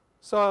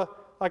 So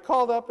I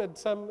called up and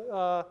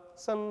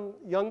some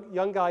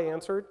young guy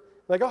answered.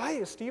 And I go, hey,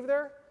 is Steve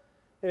there?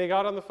 And he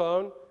got on the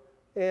phone.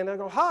 And I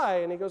go, hi.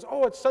 And he goes,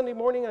 oh, it's Sunday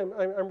morning.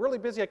 I'm really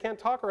busy. I can't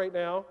talk right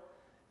now.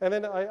 And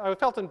then I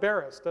felt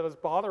embarrassed that I was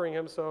bothering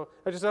him. So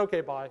I just said,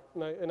 okay, bye.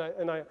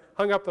 And I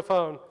hung up the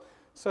phone.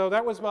 So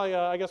that was my,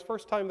 I guess,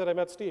 first time that I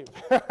met Steve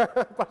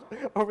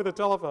over the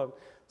telephone.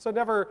 So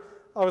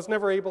I was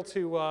never able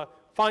to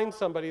find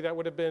somebody that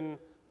would have been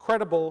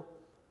credible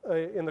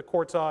in the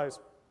court's eyes.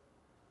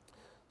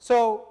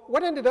 So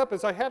what ended up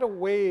is I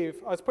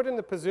was put in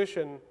the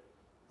position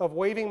of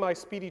waiving my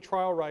speedy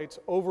trial rights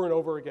over and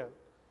over again.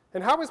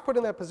 And how I was put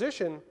in that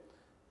position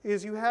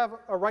is you have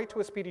a right to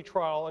a speedy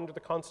trial under the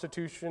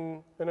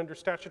Constitution and under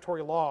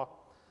statutory law,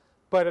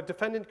 but a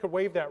defendant could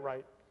waive that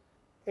right.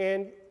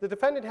 And the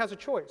defendant has a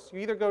choice. You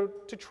either go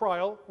to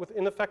trial with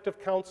ineffective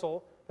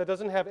counsel that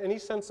doesn't have any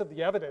sense of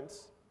the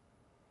evidence,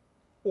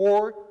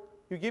 or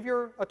you give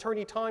your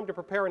attorney time to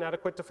prepare an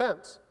adequate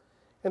defense.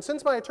 And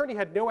since my attorney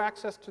had no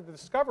access to the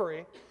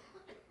discovery,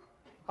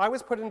 I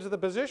was put into the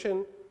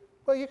position,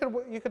 well, you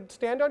could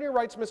stand on your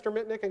rights, Mr.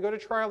 Mitnick, and go to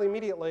trial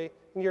immediately,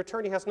 and your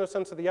attorney has no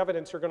sense of the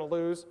evidence, you're going to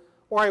lose,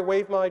 or I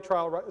waive my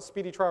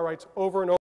speedy trial rights over and over.